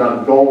 You see it on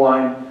the goal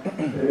line.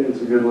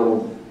 It's a good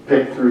little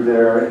pick through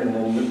there, and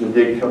then the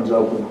dig comes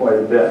open quite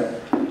a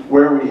bit.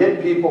 Where we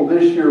hit people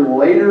this year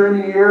later in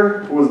the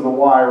year was the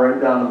Y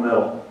right down the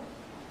middle.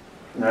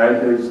 All right,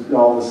 there's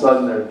all of a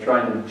sudden they're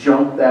trying to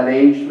jump that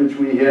H which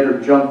we hit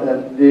or jump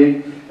that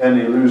dig, and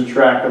they lose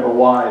track of the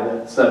Y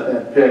that set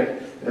that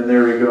pick, and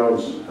there he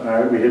goes. All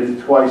right, we hit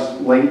it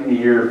twice late in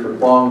the year for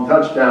long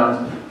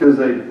touchdowns because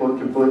they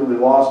completely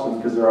lost them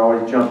because they're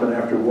always jumping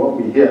after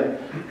what we hit.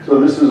 So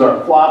this is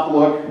our flop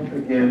look.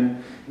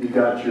 Again, you've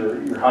got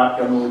your hot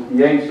coming with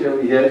the H that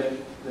we hit,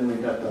 then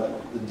we've got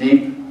the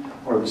deep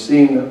or the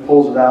seam that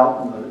pulls it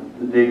out, and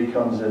the dig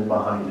comes in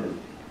behind it.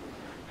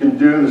 You can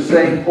do the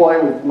same play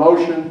with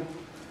motion.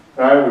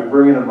 All right, we're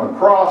bringing him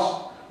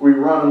across, we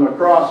run him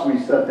across, we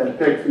set that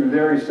pick through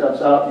there, he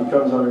steps out, he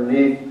comes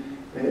underneath,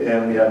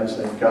 and we have the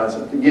same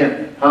concept.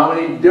 Again, how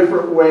many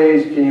different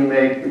ways can you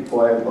make the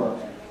play look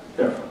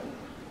different?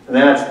 And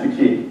that's the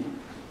key.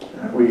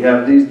 We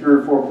have these 3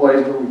 or 4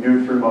 plays, but we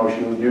do through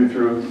motion, we do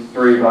through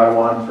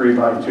 3x1,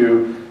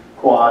 3x2,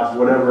 quads,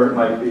 whatever it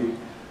might be.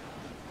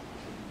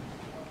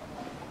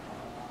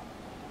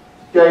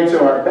 Okay,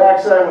 so our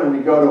backside, when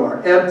we go to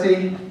our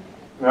empty,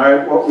 all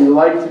right, what we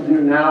like to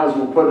do now is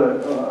we'll put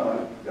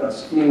a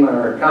scheme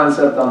or a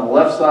concept on the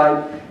left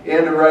side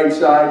and the right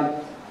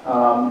side.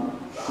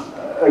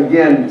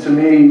 Again, to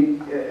me,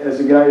 as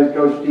a guy who's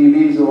coached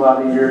DBs a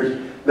lot of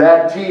years,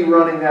 that T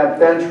running that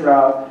bench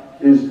route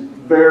is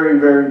very,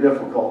 very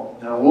difficult.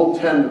 Now, we'll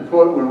tend to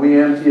put, when we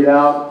empty it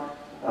out,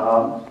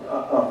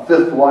 a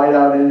 5th wide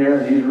out in there,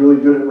 and he's really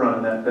good at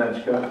running that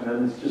bench cut, and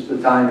then it's just a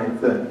timing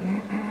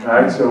thing. All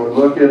right, so we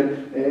look at,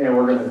 and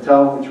we're going to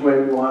tell him which way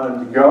we want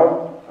him to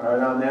go, all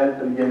right, on that.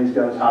 But again, he's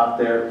got his hop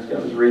there, he's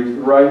got his read to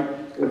the right.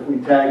 If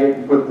we tag it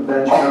and put the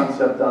bench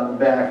concept on the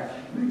back,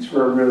 it makes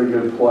for a really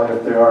good play.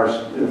 If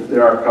they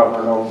are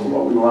covering over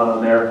what we want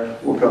on there,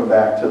 we'll come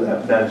back to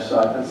that bench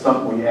side. That's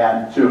something we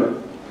add to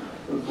it.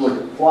 Let's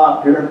look at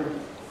flop here.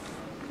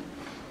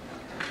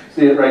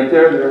 See it right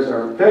there, there's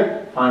our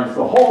pick, finds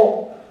the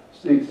hole,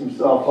 sneaks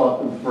himself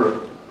up and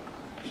through.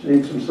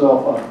 Sneaks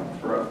himself up and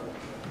through.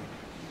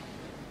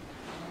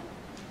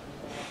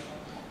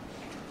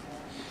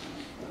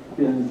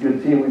 Again,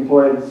 good team we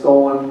played,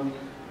 Solon,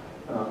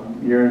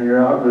 year in,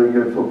 year out, really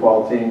good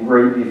football team,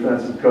 great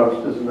defensive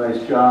coach, does a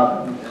nice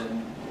job,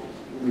 and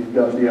we've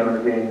got to be on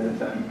our game at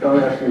the time.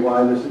 Don't ask me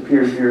why this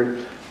appeared here,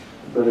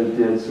 but it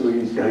did, so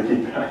we just got to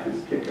get back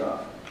his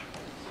kickoff.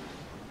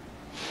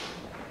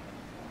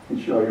 I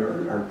can show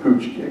you our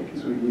pooch kick,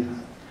 because we do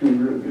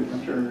really good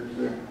returners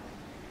there.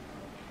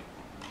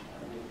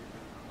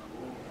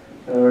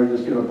 And we're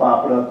just going to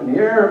pop it up in the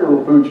air, a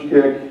little pooch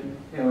kick,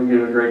 and we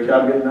do a great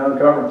job getting out of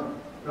cover.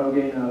 No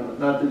gain out of it.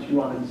 Not that you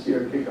wanted to see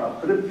our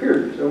kickoff, but it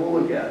appeared, so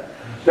we'll look at it.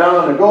 Down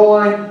on the goal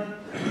line,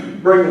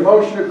 bring the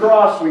motion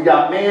across, we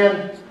got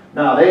man.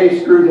 Now they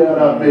screwed that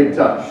up big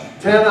time.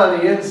 10 on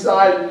the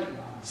inside,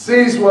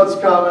 sees what's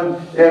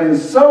coming, and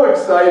is so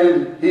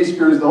excited, he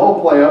screws the whole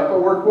play up,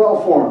 but worked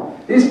well for him.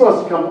 He's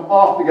supposed to come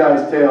off the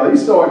guy's tail.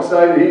 He's so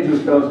excited, he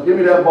just goes, give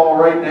me that ball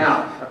right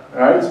now. All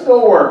right, it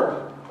still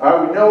worked. All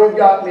right, we know we've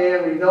got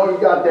man, we know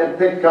we've got that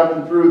pick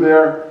coming through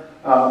there.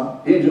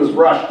 He just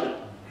rushed it.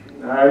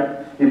 All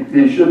right,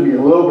 he should be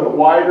a little bit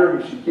wider.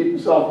 He should keep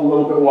himself a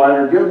little bit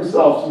wider, give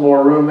himself some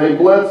more room. They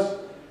blitz,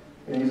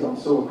 and he's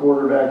also a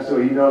quarterback,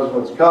 so he knows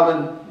what's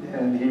coming,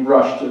 and he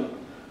rushed it.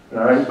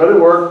 All right, but it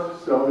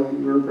worked, so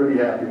we were pretty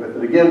happy with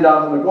it. Again,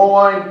 down on the goal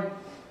line,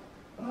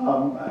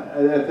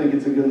 I think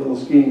it's a good little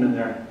scheme in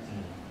there.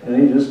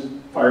 And he just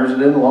fires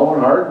it in low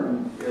and hard,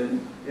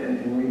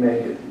 and we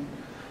make it.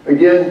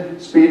 Again,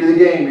 speed of the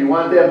game. We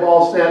want that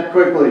ball snapped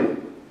quickly.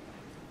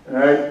 All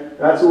right,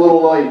 that's a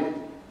little light.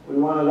 We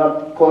want it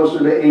up closer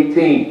to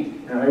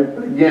 18. All right,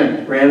 but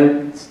again, ran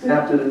it,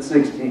 snapped it at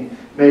 16.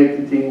 Make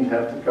the teams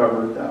have to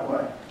cover it that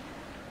way.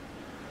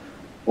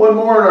 One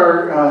more in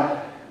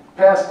our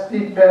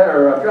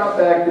drop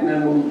back, and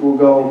then we'll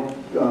go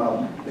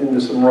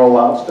into some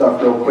rollout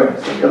stuff real quick.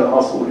 So I've got to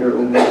hustle here a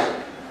little bit.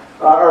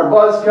 Our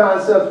buzz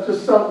concept,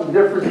 just something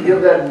different to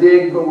give that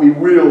dig, but we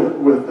wheel it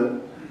with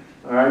it.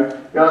 All right. To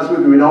be honest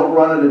with you, we don't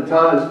run it a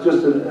ton. It's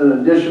just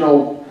an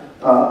additional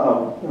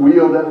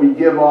wheel that we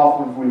give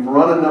off. We've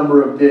run a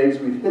number of digs.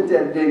 We've hit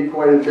that dig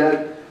quite a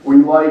bit. We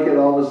like it.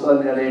 All of a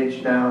sudden, that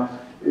H now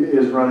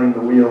is running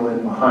the wheel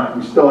in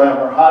behind. We still have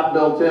our hot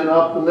built in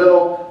up the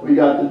middle. We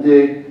got the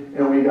dig,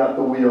 and we got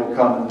the wheel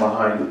coming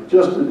behind it.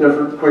 Just a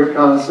different quick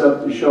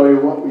concept to show you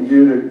what we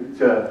do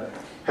to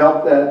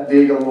help that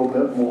dig a little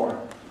bit more.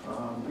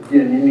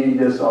 Again, you need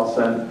this, I'll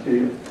send it to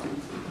you.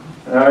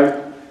 All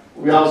right.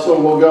 We also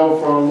will go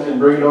from and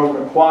bring it over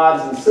to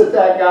quads and sit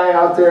that guy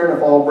out there, and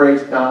if all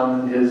breaks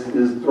down, his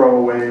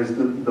throwaway is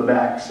the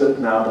back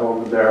sitting out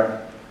over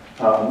there.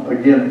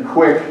 Again, a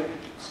quick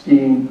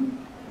scheme,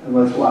 and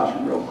let's watch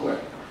it real quick,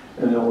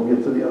 and then we'll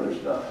get to the other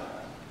stuff.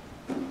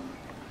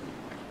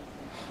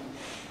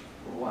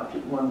 We'll watch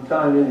it one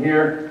time in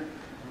here.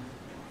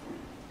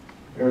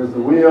 There's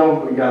the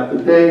wheel, we got the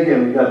dig,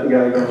 and we got the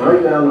guy going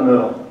right down the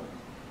middle.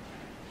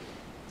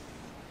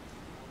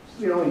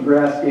 It's the only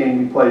grass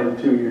game we played in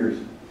 2 years.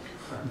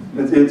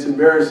 It's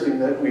embarrassing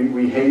that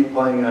we hate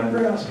playing on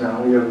grass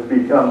now. We have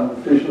become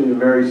officially a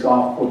very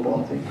soft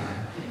football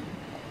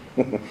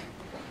team.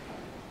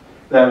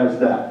 That was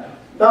that.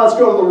 Now let's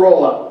go to the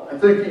rollout. I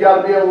think you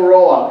got to be able to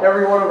roll out.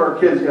 Every one of our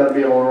kids got to be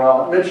able to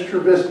roll out. Mitch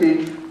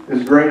Trubisky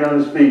is great on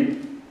his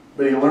feet,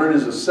 but he learned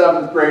as a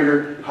 7th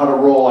grader how to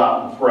roll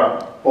out and throw,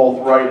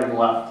 both right and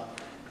left.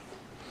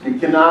 You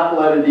cannot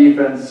let a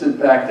defense sit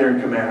back there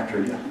and come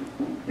after you.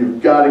 You've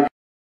got to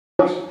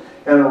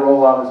and a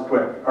rollout is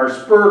quick. Our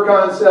spur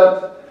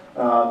concept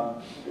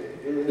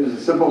is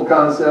a simple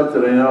concept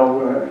that I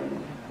know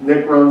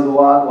Nick runs a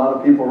lot. A lot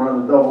of people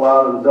run the double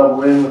out or the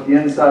double in with the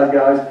inside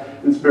guys.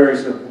 It's very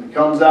simple. He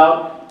comes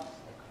out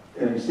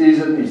and he sees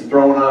it and he's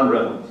throwing on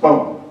rhythm.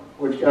 Boom.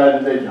 Which guy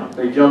did they jump?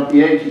 They jump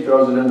the H, he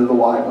throws it into the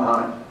Y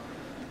behind.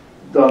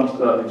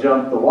 They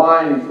jump the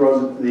Y and he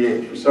throws it to the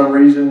H. For some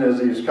reason,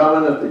 as he's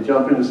coming, if they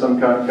jump into some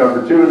kind of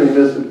cover 2 and they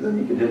miss it, then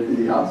he can hit to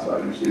the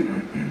outside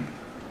receiver.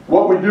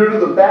 What we do to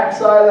the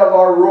backside of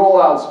our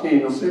rollout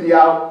scheme, you'll see the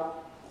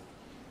out.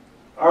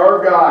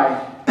 Our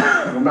guy,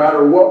 no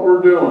matter what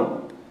we're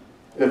doing,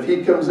 if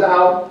he comes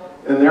out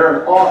and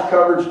they're off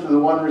coverage to the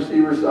one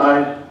receiver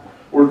side,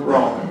 we're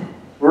throwing.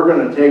 We're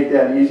going to take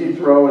that easy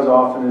throw as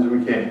often as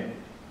we can.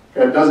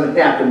 Okay, it doesn't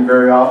happen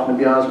very often, to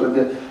be honest with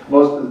you.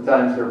 Most of the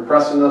times they're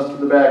pressing us to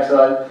the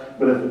backside,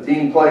 but if the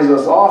team plays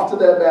us off to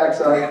that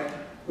backside,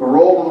 the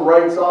roll to the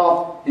right's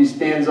off, he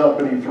stands up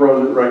and he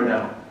throws it right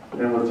now.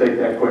 And we'll take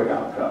that quick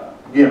out cut.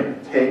 Again,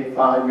 take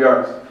 5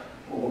 yards.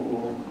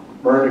 We'll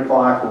burn the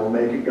clock and we'll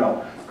make it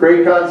go.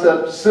 Great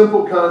concept,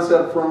 simple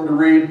concept for him to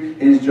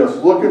read. He's just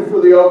looking for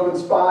the open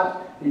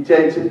spot. He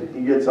takes it,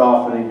 he gets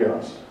off, and he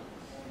goes.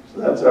 So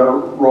that's our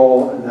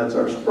roll and that's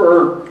our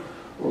spur.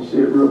 We'll see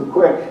it real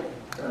quick.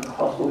 Kind of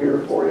hustle here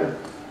for you.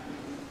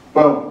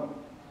 Boom.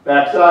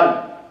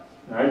 Backside.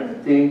 All right,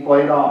 the team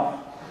played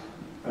off.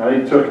 All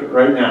right, he took it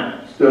right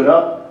now. Stood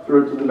up,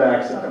 threw it to the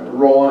backside. We're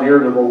rolling here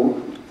to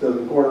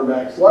the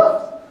quarterback's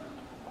left.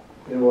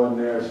 It wasn't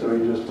there, so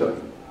he just took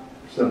it.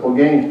 Simple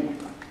game.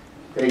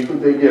 Take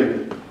what they give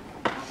you.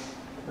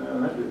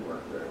 That didn't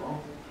work very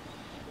well.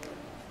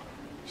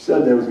 You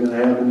said that was going to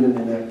happen, didn't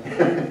you,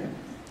 Nick?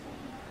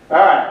 All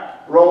right,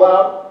 roll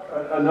out.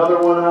 Another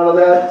one out of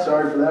that.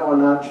 Sorry for that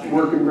one not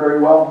working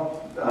very well.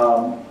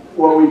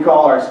 What we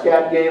call our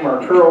scat game,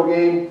 our curl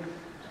game.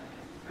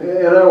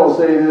 And I will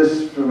say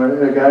this from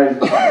a guy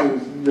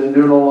who's been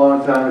doing it a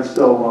long time, it's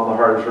still one of the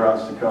hardest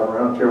routes to cover.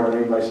 I don't care what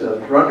anybody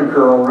says. Run the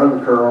curl, run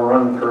the curl,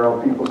 run the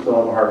curl. People still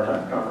have a hard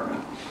time covering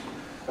it.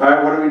 All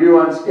right, what do we do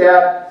on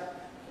scat?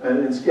 And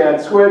in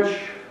scat switch,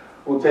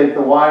 we'll take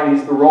the Y,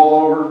 he's the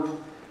rollover.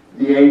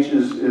 The H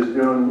is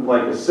doing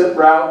like a sit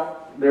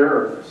route there,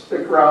 or a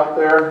stick route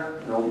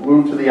there. He'll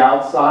move to the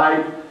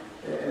outside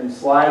and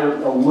slide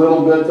it a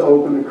little bit to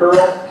open the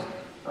curl.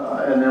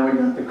 And then we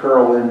got the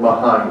curl in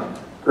behind.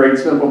 Great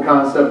simple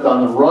concept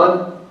on the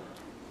run.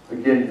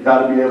 Again, you've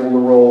got to be able to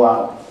roll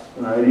out.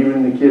 Right?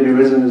 Even the kid who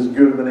isn't as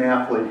good of an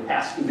athlete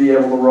has to be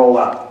able to roll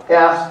out.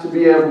 Has to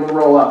be able to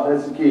roll out.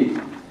 That's the key.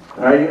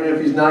 All right, even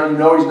if he's not, you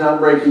know he's not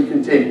breaking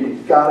contain.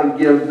 You've got to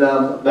give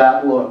them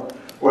that look,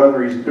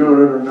 whether he's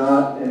doing it or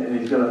not, and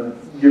he's going to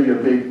give you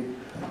a big,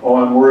 oh,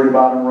 I'm worried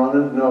about him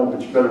running. No,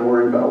 but you better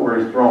worry about where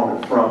he's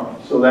throwing it from.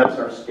 So that's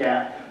our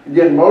scat.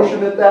 Again,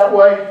 motion it that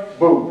way,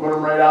 boom, put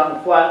him right out in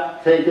the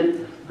flat, take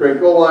it, great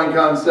goal line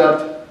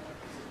concept,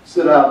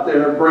 sit out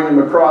there, bring him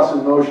across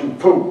in motion,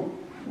 boom,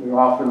 we're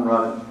off and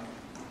running.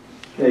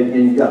 Okay,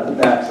 again, you got the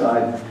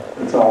backside,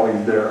 it's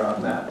always there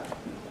on that.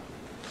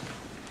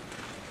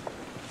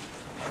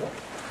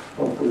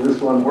 Hopefully this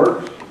one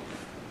works.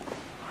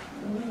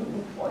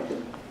 Looks like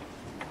it.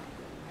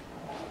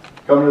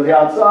 Come to the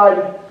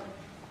outside,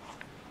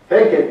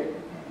 take it.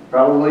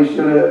 Probably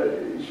should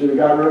have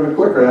got rid of it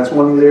quicker. That's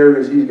one of the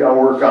areas he's got to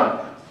work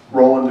on.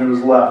 Rolling to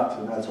his left,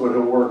 and that's what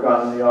he'll work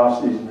on in the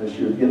off season this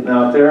year. Getting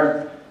out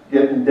there,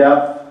 getting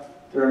depth,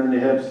 turning the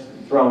hips,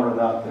 and throwing it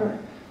out there.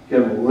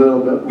 Give him a little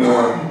bit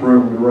more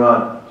room to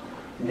run.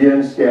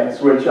 Again, scat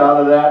switch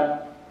out of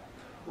that,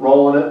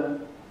 rolling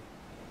it.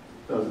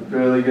 Does a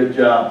really good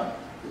job.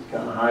 Just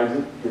kind of hides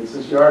it, gets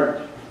his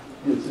yardage.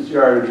 Gets his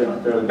yardage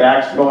out there. The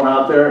back's going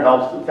out there,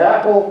 helps the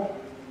tackle.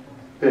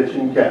 Pitch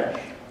and catch.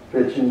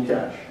 Pitch and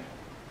catch.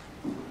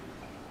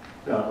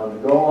 Down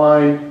on the goal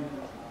line.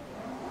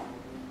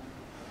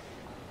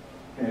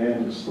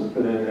 And just slip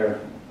it in there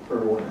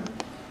for a win.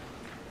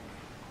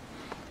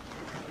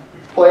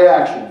 Play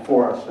action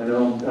for us. I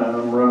know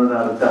I'm running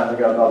out of time. I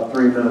got about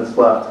 3 minutes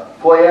left.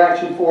 Play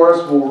action for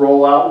us. We'll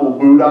roll out. We'll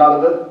boot out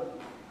of it.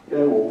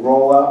 Okay, we'll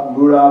roll out and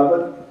boot out of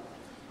it.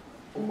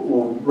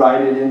 We'll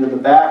ride it into the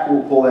back.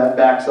 We'll pull that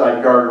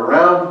backside guard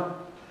around,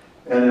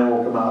 and then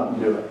we'll come out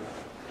and do it.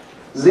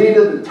 Z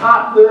to the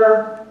top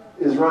there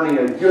is running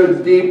a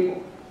good deep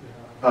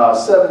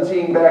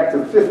 17 back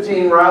to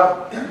 15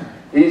 route.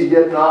 He's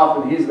getting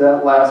off, and he's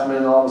that last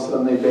minute. All of a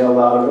sudden, they bailed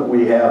out of it.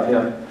 We have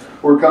him.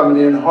 We're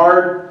coming in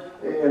hard,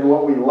 and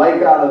what we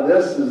like out of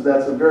this is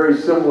that's a very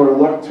similar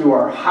look to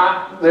our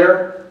hot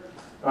there.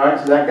 All right,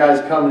 so that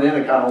guy's coming in.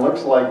 It kind of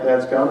looks like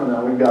that's coming.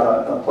 Now we've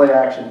got a play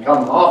action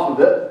coming off of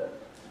it.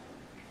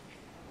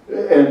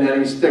 And then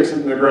he sticks it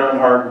in the ground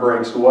hard and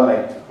breaks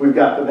away. We've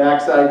got the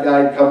backside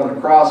guy coming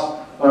across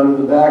under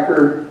the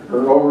backer,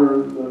 or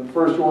over the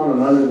first one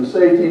and under the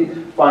safety,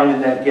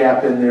 finding that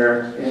gap in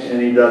there, and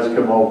he does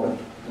come open.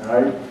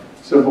 All right?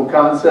 Simple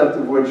concept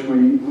of which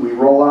we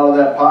roll out of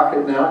that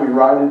pocket now, we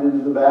ride it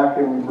into the back,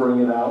 and we bring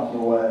it out and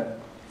away.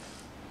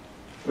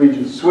 We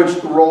just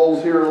switched the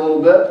roles here a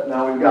little bit.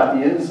 Now we've got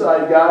the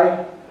inside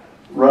guy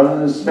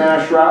running the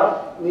smash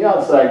route, and the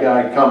outside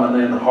guy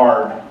coming in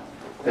hard,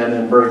 and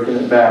then breaking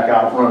it back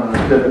out, running the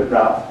pivot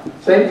route.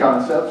 Same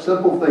concept,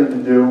 simple thing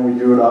to do, and we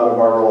do it out of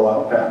our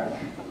rollout package.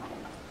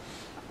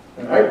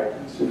 All right,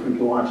 let's see if we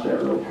can watch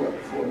that real quick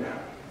for you.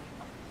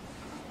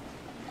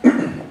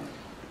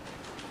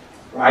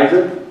 Rides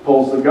it,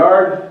 pulls the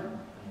guard,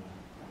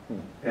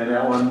 and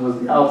that one was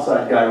the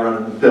outside guy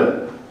running the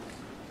pivot.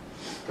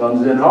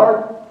 Comes in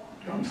hard,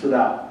 jumps it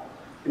out.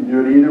 You can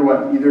do it either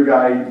way, either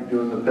guy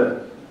doing the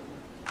pivot.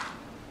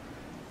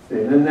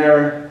 Staying in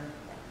there.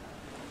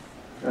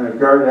 And the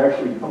guard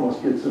actually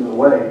almost gets in the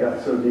way.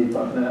 Got so deep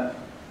on that.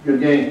 Good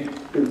game.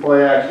 Good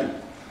play action.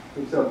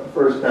 Picks up the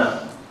first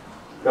down.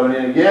 Coming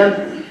in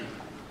again.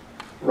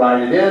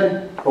 Ride it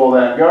in. Pull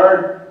that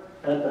guard.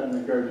 That time the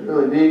guard's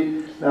really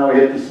deep. Now we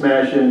hit the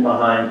smash in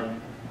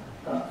behind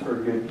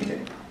for a good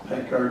game.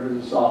 That guard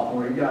was a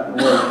sophomore. He got in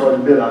the way quite a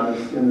bit on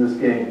this in this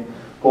game.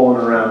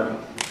 Pulling around.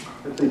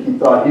 I think he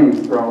thought he was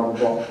throwing the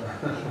ball.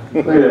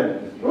 Look at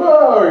that.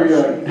 Whoa,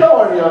 you're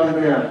going, young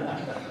man.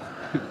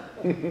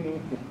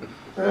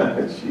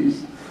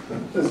 Jeez,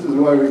 this is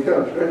why we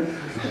coach, right?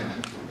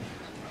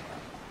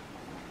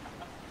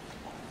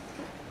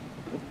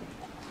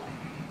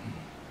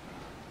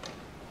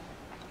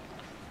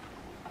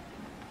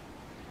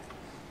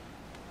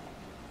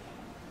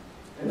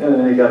 And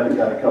then they got the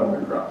guy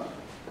coming across.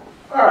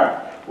 All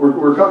right,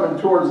 we're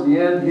coming towards the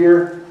end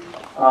here.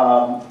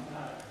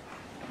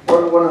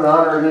 What an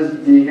honor it is to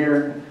be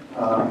here.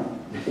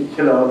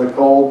 Get out of the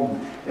cold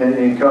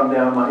and come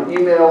down. My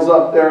email's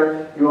up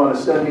there. You want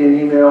to send me an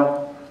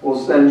email,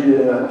 we'll send you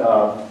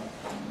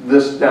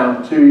this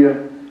down to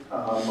you.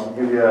 I'll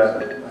give you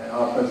my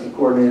offensive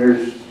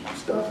coordinator's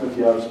stuff if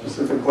you have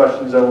specific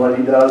questions on what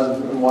he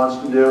does and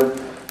wants to do.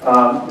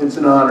 It's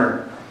an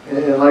honor.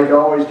 And like I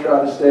always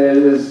try to say, it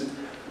is,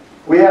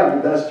 we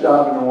have the best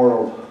job in the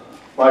world,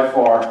 by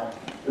far.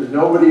 There's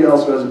nobody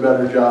else who has a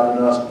better job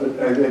than us, but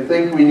I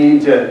think we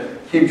need to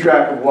keep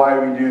track of why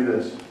we do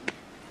this.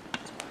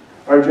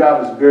 Our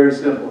job is very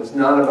simple. It's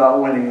not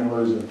about winning and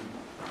losing.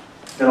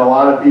 And a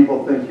lot of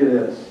people think it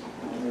is.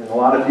 And a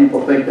lot of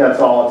people think that's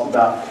all it's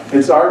about.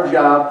 It's our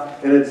job,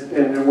 and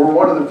we're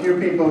one of the few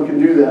people who can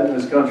do that in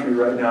this country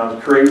right now,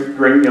 is create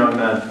great young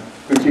men.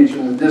 We teach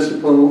them the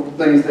discipline,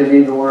 things they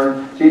need to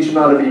learn, teach them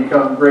how to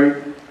become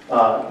great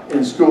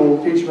in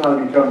school, teach them how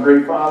to become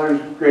great fathers,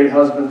 great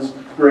husbands,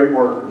 great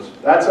workers.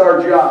 That's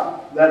our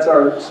job. That's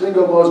our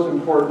single most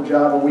important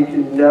job, and we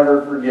can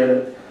never forget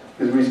it,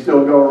 because we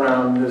still go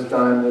around this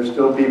time. There's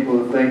still people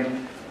who think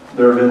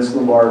they're Vince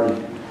Lombardi.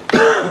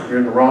 You're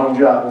in the wrong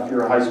job if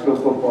you're a high school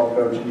football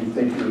coach and you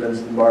think you're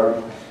Vince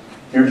Lombardi.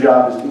 Your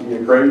job is to be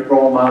a great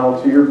role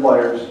model to your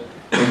players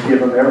and give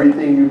them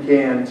everything you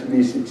can to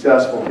be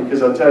successful.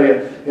 Because I'll tell you,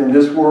 in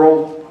this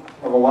world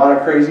of a lot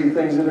of crazy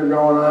things that are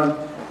going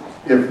on,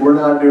 if we're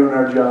not doing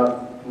our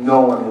job,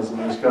 no one is in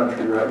this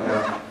country right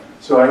now.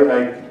 So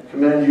I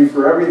commend you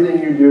for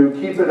everything you do.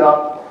 Keep it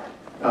up.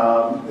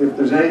 If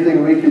there's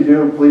anything we can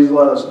do, please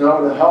let us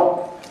know to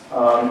help.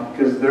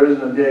 Because there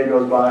isn't a day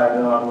goes by, I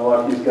know I'm the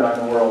luckiest guy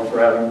in the world for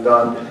having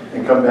done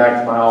and come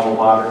back to my alma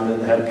mater and been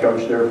the head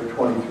coach there for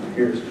 23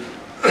 years.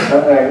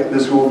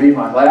 This will be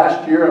my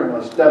last year. I'm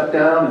going to step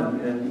down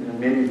and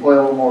maybe play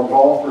a little more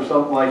golf or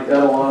something like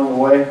that along the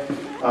way.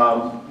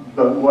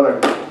 But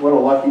what a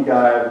lucky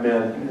guy I've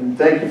been. And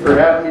thank you for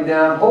having me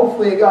down.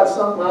 Hopefully you got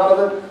something out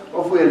of it.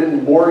 Hopefully I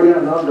didn't bore you.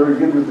 I'm not very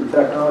good with the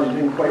technology. It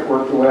didn't quite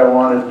work the way I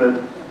wanted.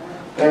 But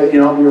hey,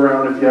 I'll be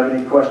around if you have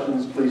any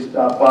questions. Please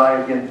stop by.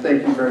 Again,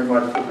 thank you very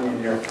much for being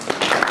here.